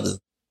each other.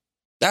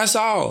 That's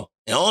all.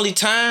 The only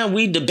time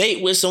we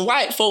debate with some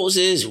white folks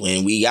is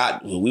when we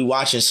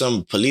watching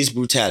some police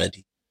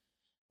brutality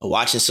or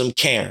watching some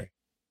Karen.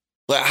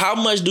 But how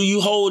much do you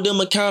hold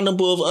them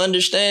accountable of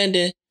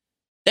understanding?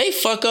 They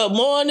fuck up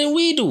more than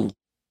we do.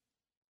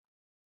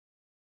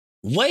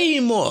 Way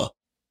more.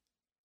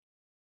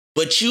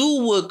 But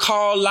you would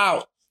call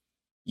out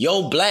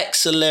your black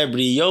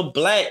celebrity, your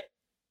black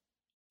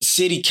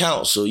city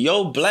council,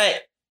 your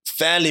black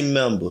family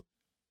member,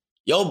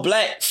 your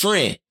black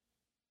friend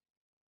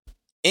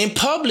in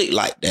public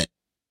like that.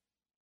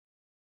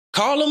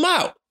 Call them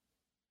out.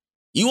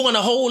 You want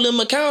to hold them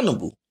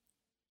accountable.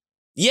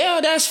 Yeah,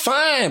 that's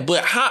fine.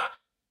 But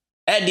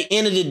at the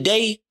end of the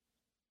day,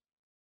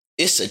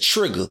 it's a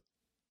trigger.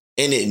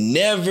 And it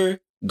never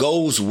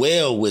goes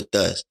well with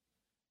us.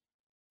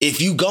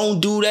 If you gonna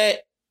do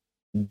that,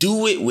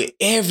 do it with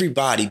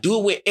everybody. Do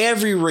it with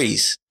every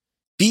race.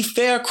 Be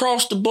fair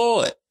across the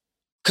board.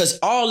 Because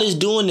all it's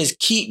doing is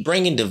keep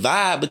bringing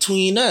divide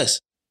between us.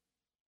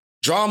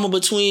 Drama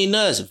between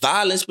us.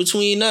 Violence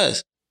between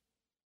us.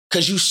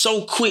 Because you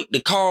so quick to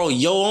call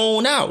your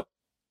own out.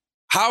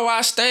 How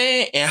I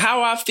stand and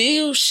how I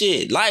feel,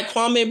 shit. Like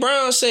Kwame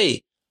Brown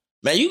say,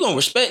 man, you gonna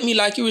respect me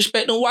like you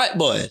respect them white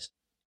boys.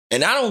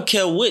 And I don't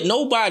care what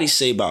nobody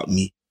say about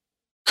me.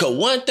 Because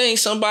one thing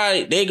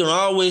they gonna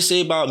always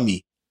say about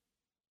me,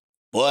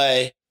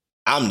 boy,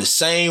 I'm the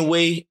same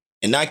way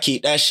and I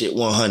keep that shit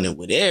 100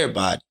 with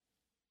everybody.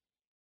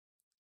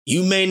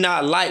 You may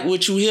not like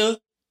what you hear,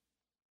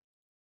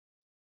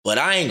 but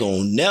I ain't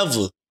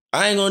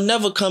gonna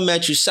never come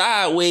at you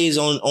sideways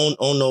on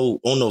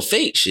no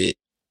fake shit.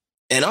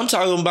 And I'm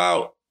talking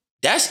about,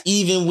 that's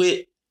even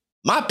with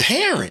my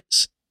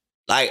parents.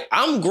 Like,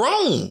 I'm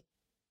grown.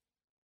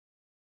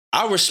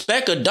 I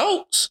respect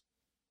adults.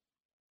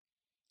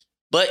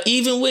 But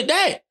even with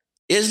that,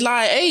 it's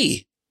like,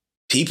 hey,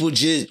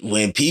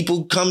 when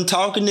people come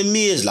talking to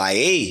me, it's like,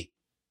 hey,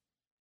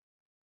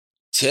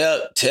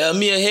 tell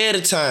me ahead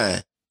of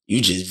time. You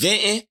just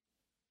venting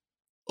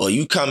or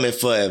you coming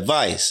for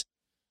advice?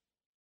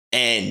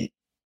 And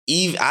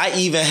I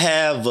even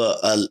have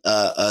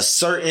a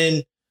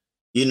certain,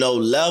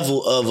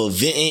 level of a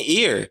venting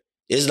ear.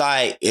 It's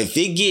like, if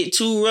it get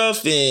too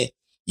rough and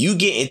you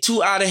getting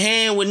too out of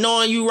hand with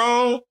knowing you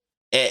wrong,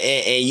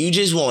 and you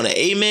just want an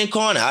amen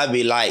corner, I'd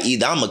be like,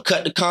 either I'm going to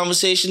cut the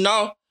conversation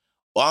off,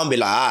 or I'm going to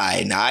be like, all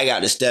right, now I got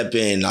to step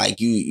in like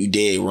you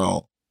dead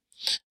wrong.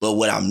 But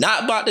what I'm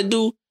not about to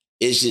do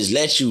is just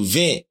let you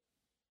vent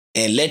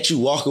and let you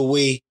walk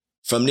away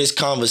from this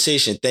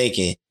conversation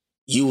thinking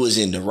you was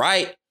in the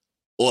right,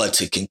 or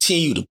to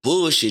continue the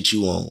bullshit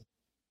you on.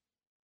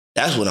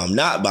 That's what I'm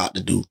not about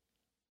to do.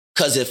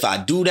 Because if I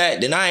do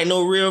that, then I ain't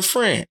no real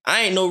friend.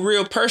 I ain't no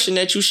real person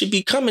that you should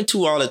be coming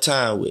to all the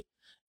time with.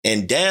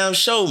 And damn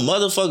sure,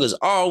 motherfuckers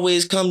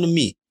always come to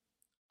me.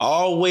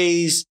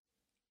 Always,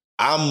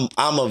 I'm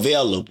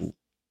available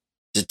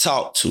to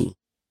talk to.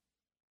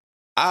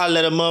 I'll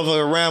let a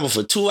motherfucker ramble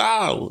for 2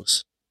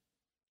 hours.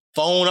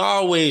 Phone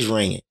always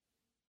ringing.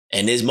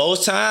 And there's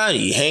most time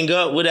you hang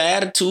up with an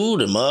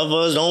attitude. The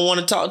motherfuckers don't want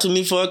to talk to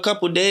me for a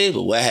couple of days,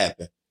 but what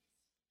happened?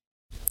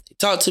 They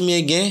talk to me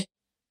again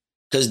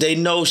because they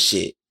know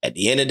shit. At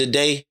the end of the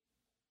day,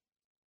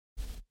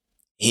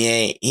 he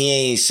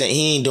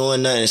ain't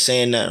doing nothing,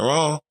 saying nothing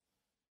wrong.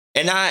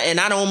 And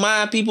I don't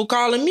mind people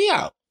calling me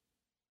out.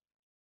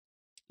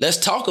 Let's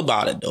talk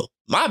about it though.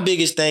 My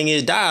biggest thing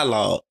is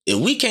dialogue. If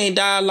we can't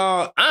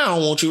dialogue, I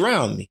don't want you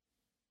around me.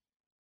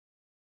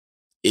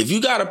 If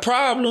you got a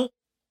problem,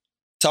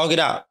 talk it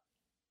out.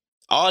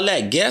 All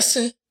that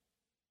guessing,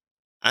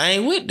 I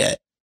ain't with that.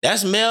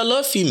 That's male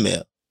or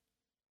female.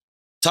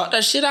 Talk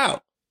that shit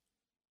out.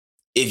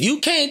 If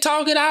you can't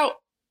talk it out,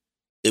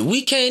 if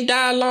we can't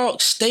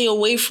dialogue, stay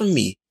away from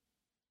me.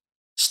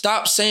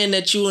 Stop saying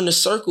that you in the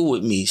circle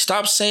with me.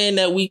 Stop saying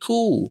that we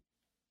cool.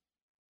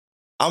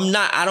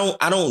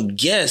 I don't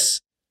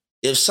guess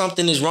if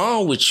something is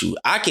wrong with you.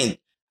 I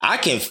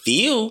can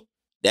feel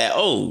that,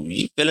 oh,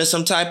 you feeling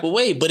some type of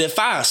way. But if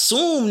I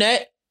assume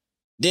that,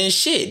 then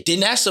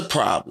that's a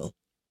problem.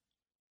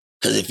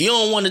 Because if you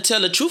don't want to tell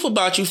the truth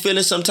about you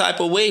feeling some type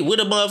of way, with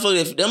a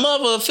motherfucker, if the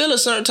motherfucker feel a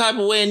certain type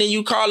of way and then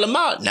you call them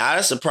out, now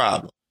that's a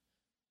problem.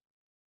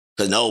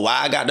 Because no,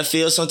 why I got to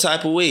feel some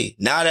type of way?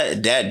 Now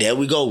that there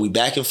we go, we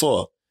back and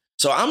forth.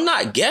 So I'm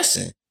not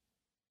guessing.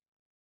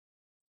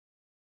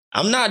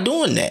 I'm not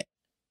doing that.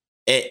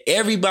 And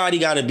everybody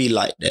got to be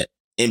like that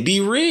and be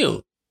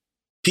real.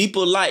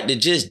 People like to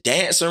just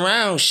dance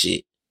around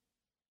shit.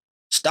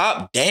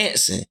 Stop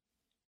dancing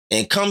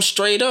and come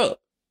straight up.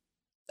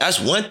 That's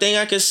one thing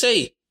I can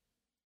say.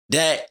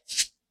 That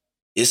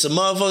it's a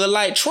motherfucker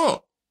like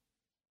Trump.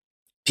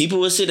 People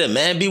will say that,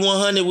 man, be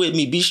 100 with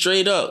me, be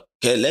straight up.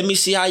 Okay, let me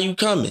see how you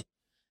coming.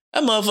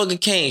 That motherfucker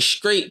came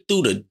straight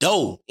through the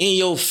door in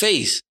your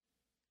face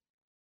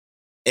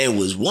and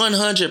was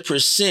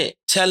 100%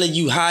 telling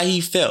you how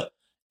he felt.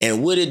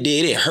 And what it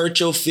did, it hurt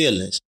your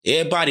feelings.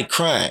 Everybody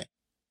crying.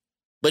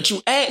 But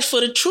you asked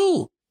for the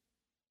truth.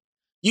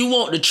 You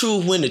want the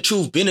truth when the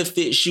truth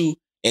benefits you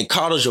and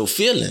coddles your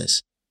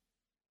feelings.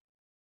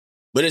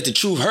 But if the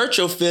truth hurts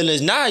your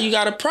feelings, now you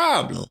got a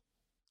problem.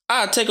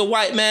 I'll take a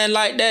white man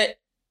like that.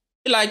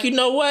 Be like, you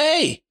know what?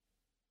 Hey,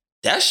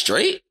 that's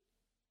straight.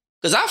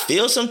 Because I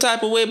feel some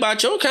type of way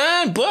about your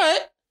kind,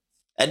 but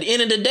at the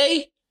end of the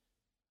day,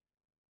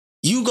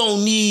 you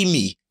gonna need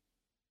me.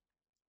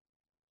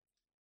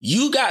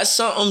 You got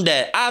something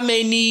that I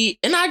may need,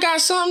 and I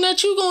got something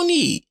that you gonna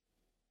need.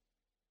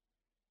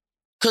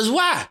 Because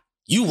why?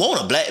 You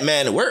want a black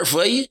man to work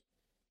for you.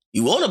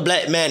 You want a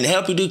black man to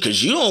help you do,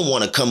 because you don't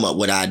want to come up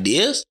with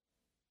ideas.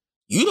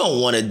 You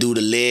don't want to do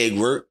the leg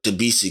work to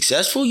be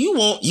successful. You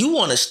want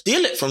to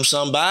steal it from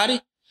somebody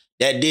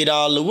that did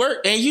all the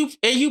work, and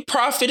you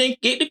profit and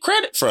get the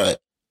credit for it.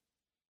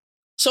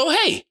 So,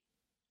 hey,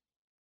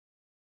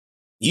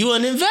 you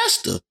an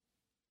investor.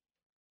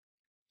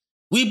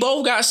 We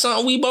both got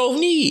something we both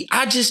need.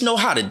 I just know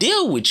how to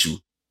deal with you.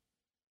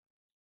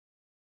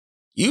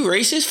 You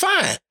racist,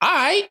 fine. All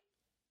right.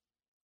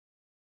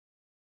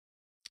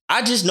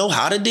 I just know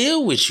how to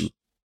deal with you.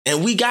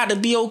 And we got to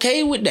be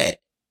okay with that.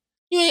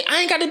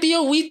 I ain't got to be,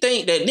 we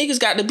think that niggas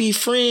got to be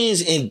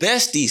friends and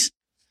besties.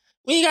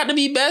 We ain't got to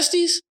be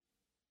besties.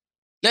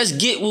 Let's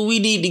get what we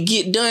need to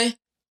get done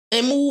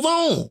and move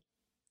on.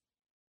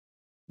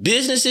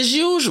 Business as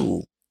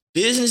usual.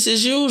 Business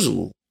as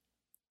usual.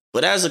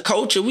 But as a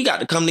culture, we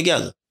got to come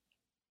together.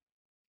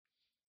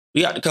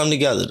 We got to come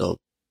together, though.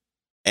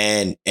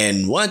 And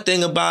one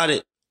thing about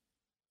it,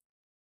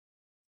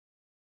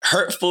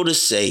 hurtful to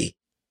say,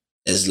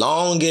 as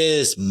long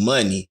as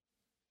money,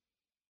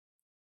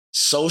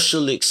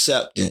 social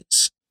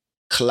acceptance,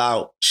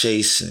 clout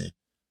chasing,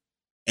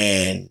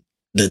 and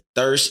the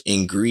thirst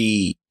and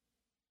greed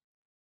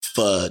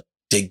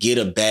to get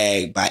a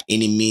bag by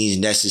any means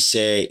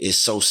necessary is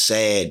so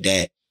sad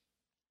that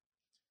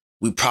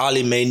we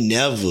probably may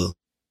never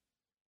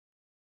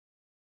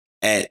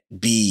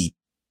be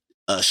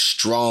a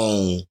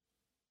strong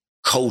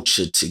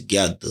culture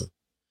together.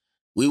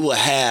 We will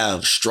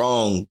have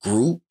strong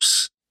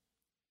groups,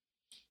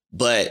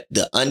 but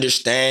the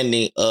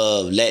understanding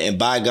of letting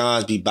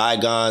bygones be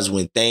bygones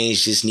when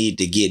things just need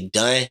to get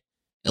done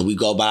and we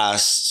go by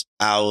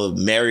our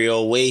merry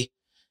old way,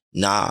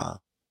 nah.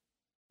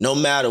 No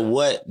matter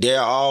what,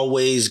 there'll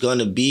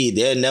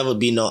never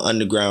be no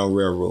Underground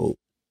Railroad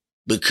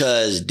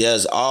because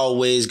there's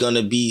always going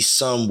to be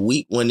some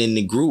weak one in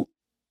the group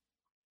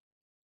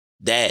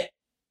that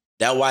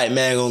white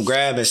man gonna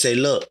grab and say,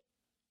 look,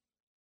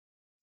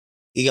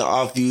 he gonna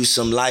offer you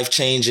some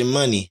life-changing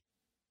money.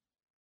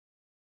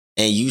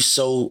 And you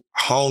so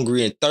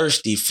hungry and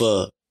thirsty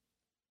for,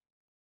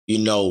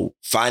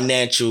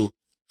 financial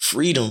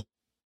freedom,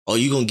 or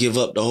you gonna give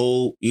up the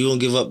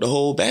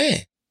whole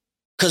bag.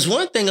 Cause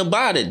one thing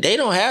about it, they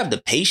don't have the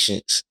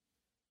patience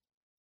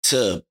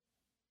to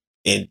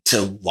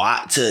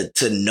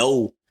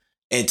know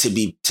and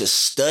to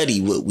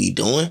study what we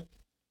doing.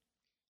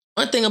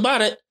 One thing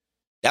about it,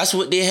 that's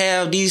what they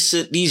have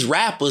these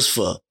rappers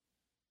for.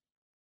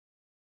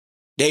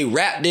 They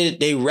rap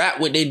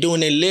what they do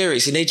in their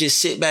lyrics and they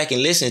just sit back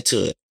and listen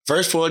to it.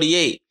 First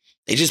 48,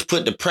 they just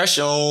put the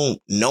pressure on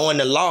knowing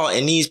the law,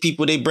 and these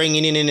people they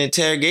bringing in an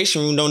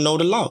interrogation room don't know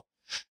the law.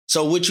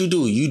 So what you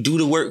do? You do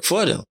the work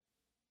for them.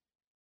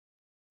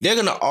 They're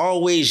going to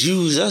always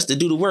use us to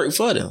do the work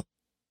for them.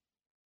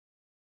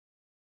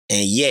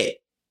 And yet,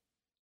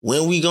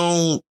 when we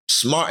gon'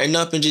 smarten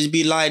up and just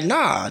be like,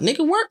 nah, nigga,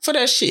 work for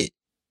that shit.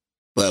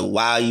 But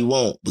why you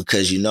won't?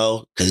 Because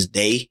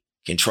they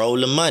control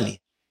the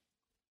money.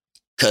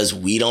 Because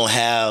we don't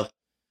have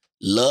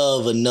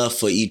love enough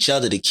for each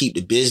other to keep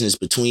the business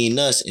between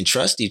us and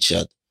trust each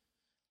other.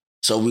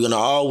 So we're going to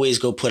always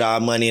go put our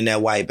money in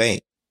that white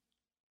bank.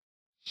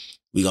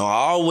 We're going to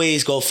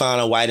always go find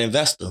a white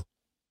investor.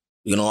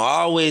 We're going to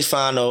always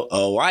find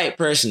a white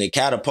person to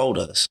catapult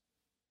us.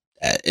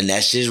 And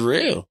that's just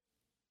real.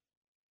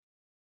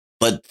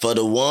 But for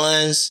the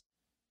ones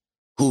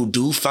who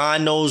do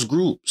find those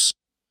groups,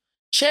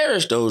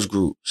 cherish those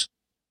groups.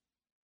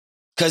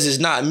 Because it's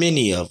not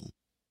many of them.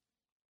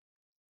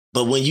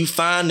 But when you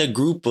find a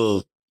group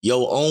of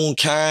your own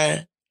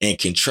kind and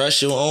can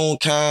trust your own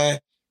kind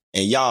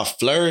and y'all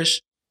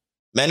flourish,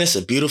 man, it's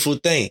a beautiful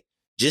thing.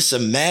 Just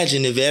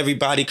imagine if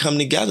everybody come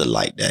together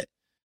like that.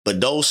 But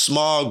those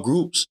small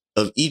groups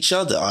of each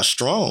other are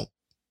strong.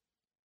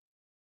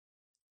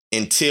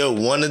 Until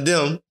one of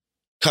them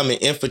come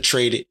and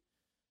infiltrate it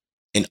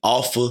and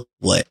offer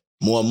what?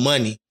 More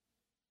money.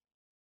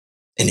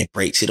 And it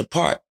breaks it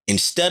apart.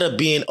 Instead of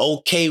being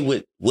okay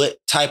with what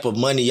type of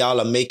money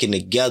y'all are making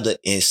together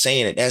and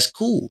saying that that's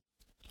cool.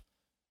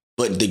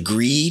 But the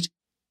greed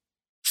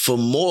for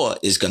more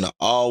is going to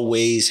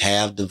always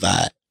have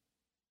divide.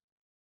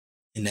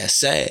 And that's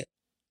sad.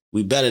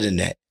 We better than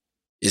that.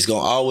 It's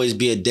going to always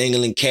be a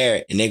dangling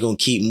carrot and they're going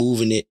to keep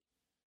moving it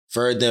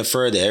further and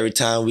further every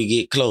time we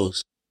get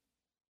close.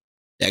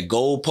 That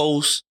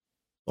goalpost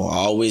will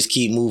always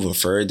keep moving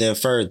further and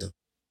further.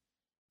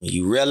 When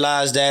you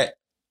realize that,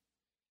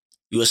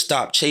 you will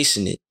stop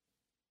chasing it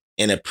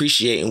and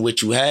appreciating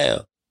what you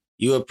have.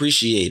 You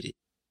appreciate it.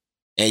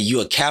 And you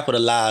will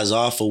capitalize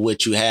off of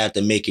what you have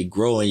to make it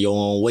grow in your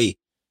own way.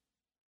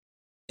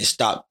 And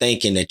stop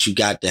thinking that you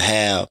got to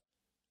have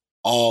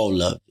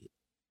all of it.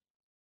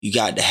 You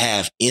got to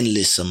have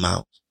endless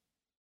amounts.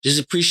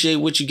 Just appreciate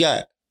what you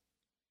got.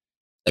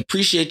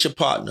 Appreciate your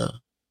partner.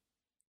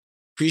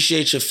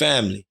 Appreciate your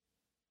family.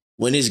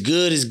 When it's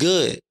good, it's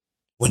good.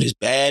 When it's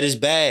bad, it's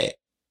bad.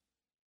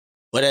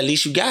 But at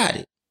least you got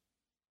it.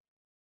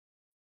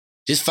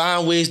 Just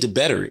find ways to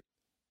better it.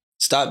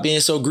 Stop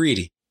being so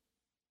greedy.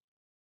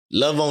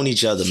 Love on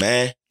each other,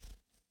 man.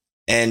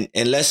 And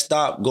let's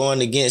stop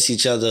going against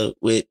each other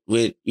with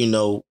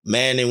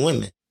man and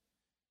women.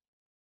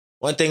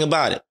 One thing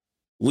about it,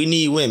 we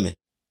need women.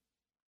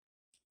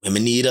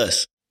 Women need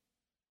us.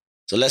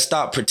 So let's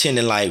stop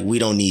pretending like we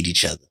don't need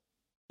each other.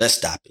 Let's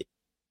stop it.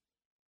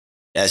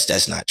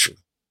 That's not true.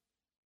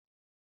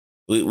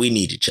 We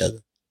need each other.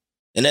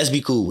 And let's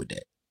be cool with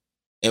that.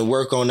 And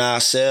work on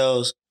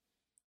ourselves,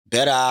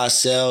 better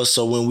ourselves,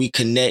 so when we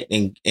connect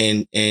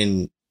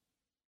and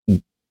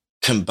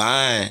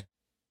combine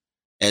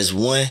as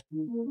one,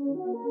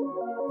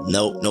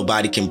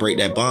 nobody can break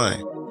that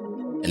bond.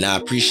 And I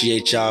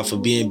appreciate y'all for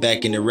being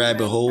back in the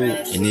rabbit hole.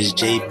 And this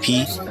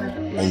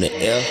JP on the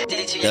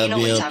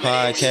FWM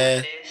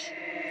podcast.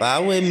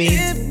 Vibe with me.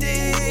 Empty.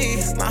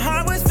 My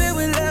heart was filled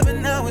with love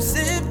and now it's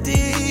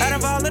empty. Out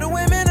of all of the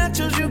women I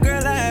chose you,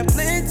 girl, I had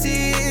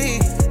plenty.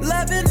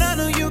 Loving, I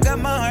know you got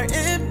my heart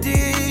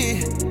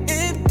empty.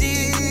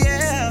 Empty,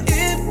 yeah.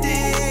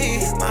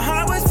 Empty. My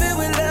heart was filled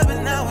with love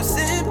and now it's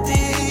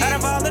empty. Out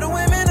of all of the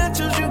women I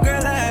chose you,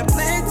 girl, I had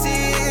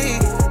plenty.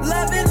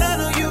 Loving, I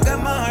know you got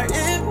my heart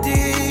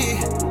empty.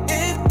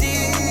 Empty,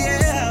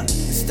 yeah.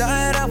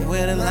 Started off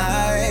with a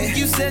lie.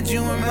 You said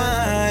you were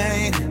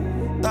mine.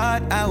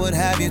 Thought I would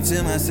have you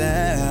to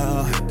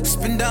myself.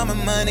 Spend all my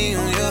money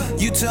on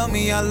you. You told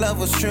me our love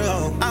was true.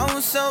 I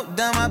was so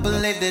dumb, I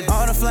believed it.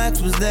 All the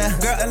flags was there.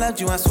 Girl, I loved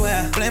you, I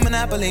swear. Blame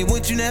Monopoly,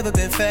 would you never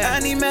been fair? I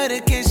need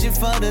medication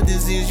for the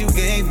disease you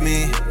gave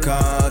me.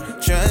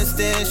 Called trust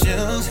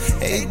issues.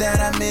 Hate that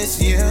I miss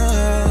you.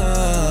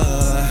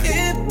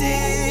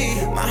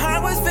 Empty. My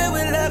heart was filled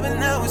with love and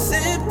now it's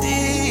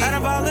empty. Out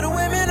of all of the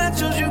women I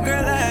chose you,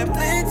 girl, I had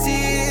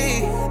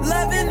plenty.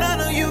 Loving, I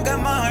know you got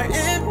my heart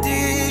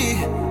empty.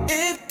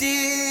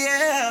 Empty,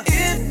 yeah.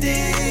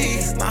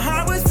 Empty. My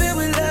heart was filled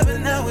with love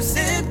and now it's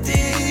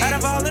empty. Out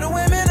of all of the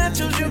women I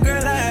chose you,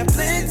 girl, I had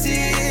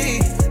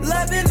plenty.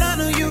 Loving, I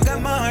know you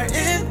got my heart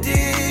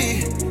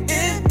empty.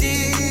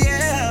 Empty,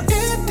 yeah.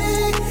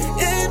 Empty,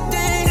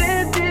 empty,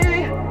 empty,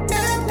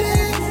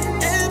 empty,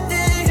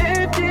 empty,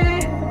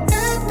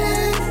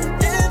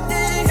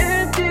 empty,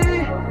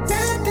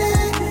 empty,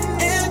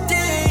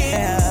 empty,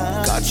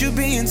 yeah. Caught you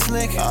being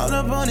slick, all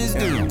up on this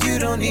dude. You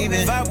don't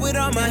even vibe with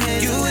all my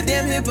hands. You a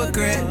damn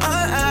hypocrite. All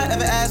I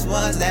ever asked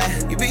was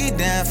that you be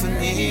down for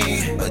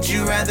me, but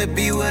you rather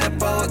be with a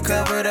poet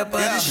covered up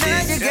under shit.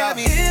 Now you got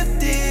me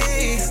empty.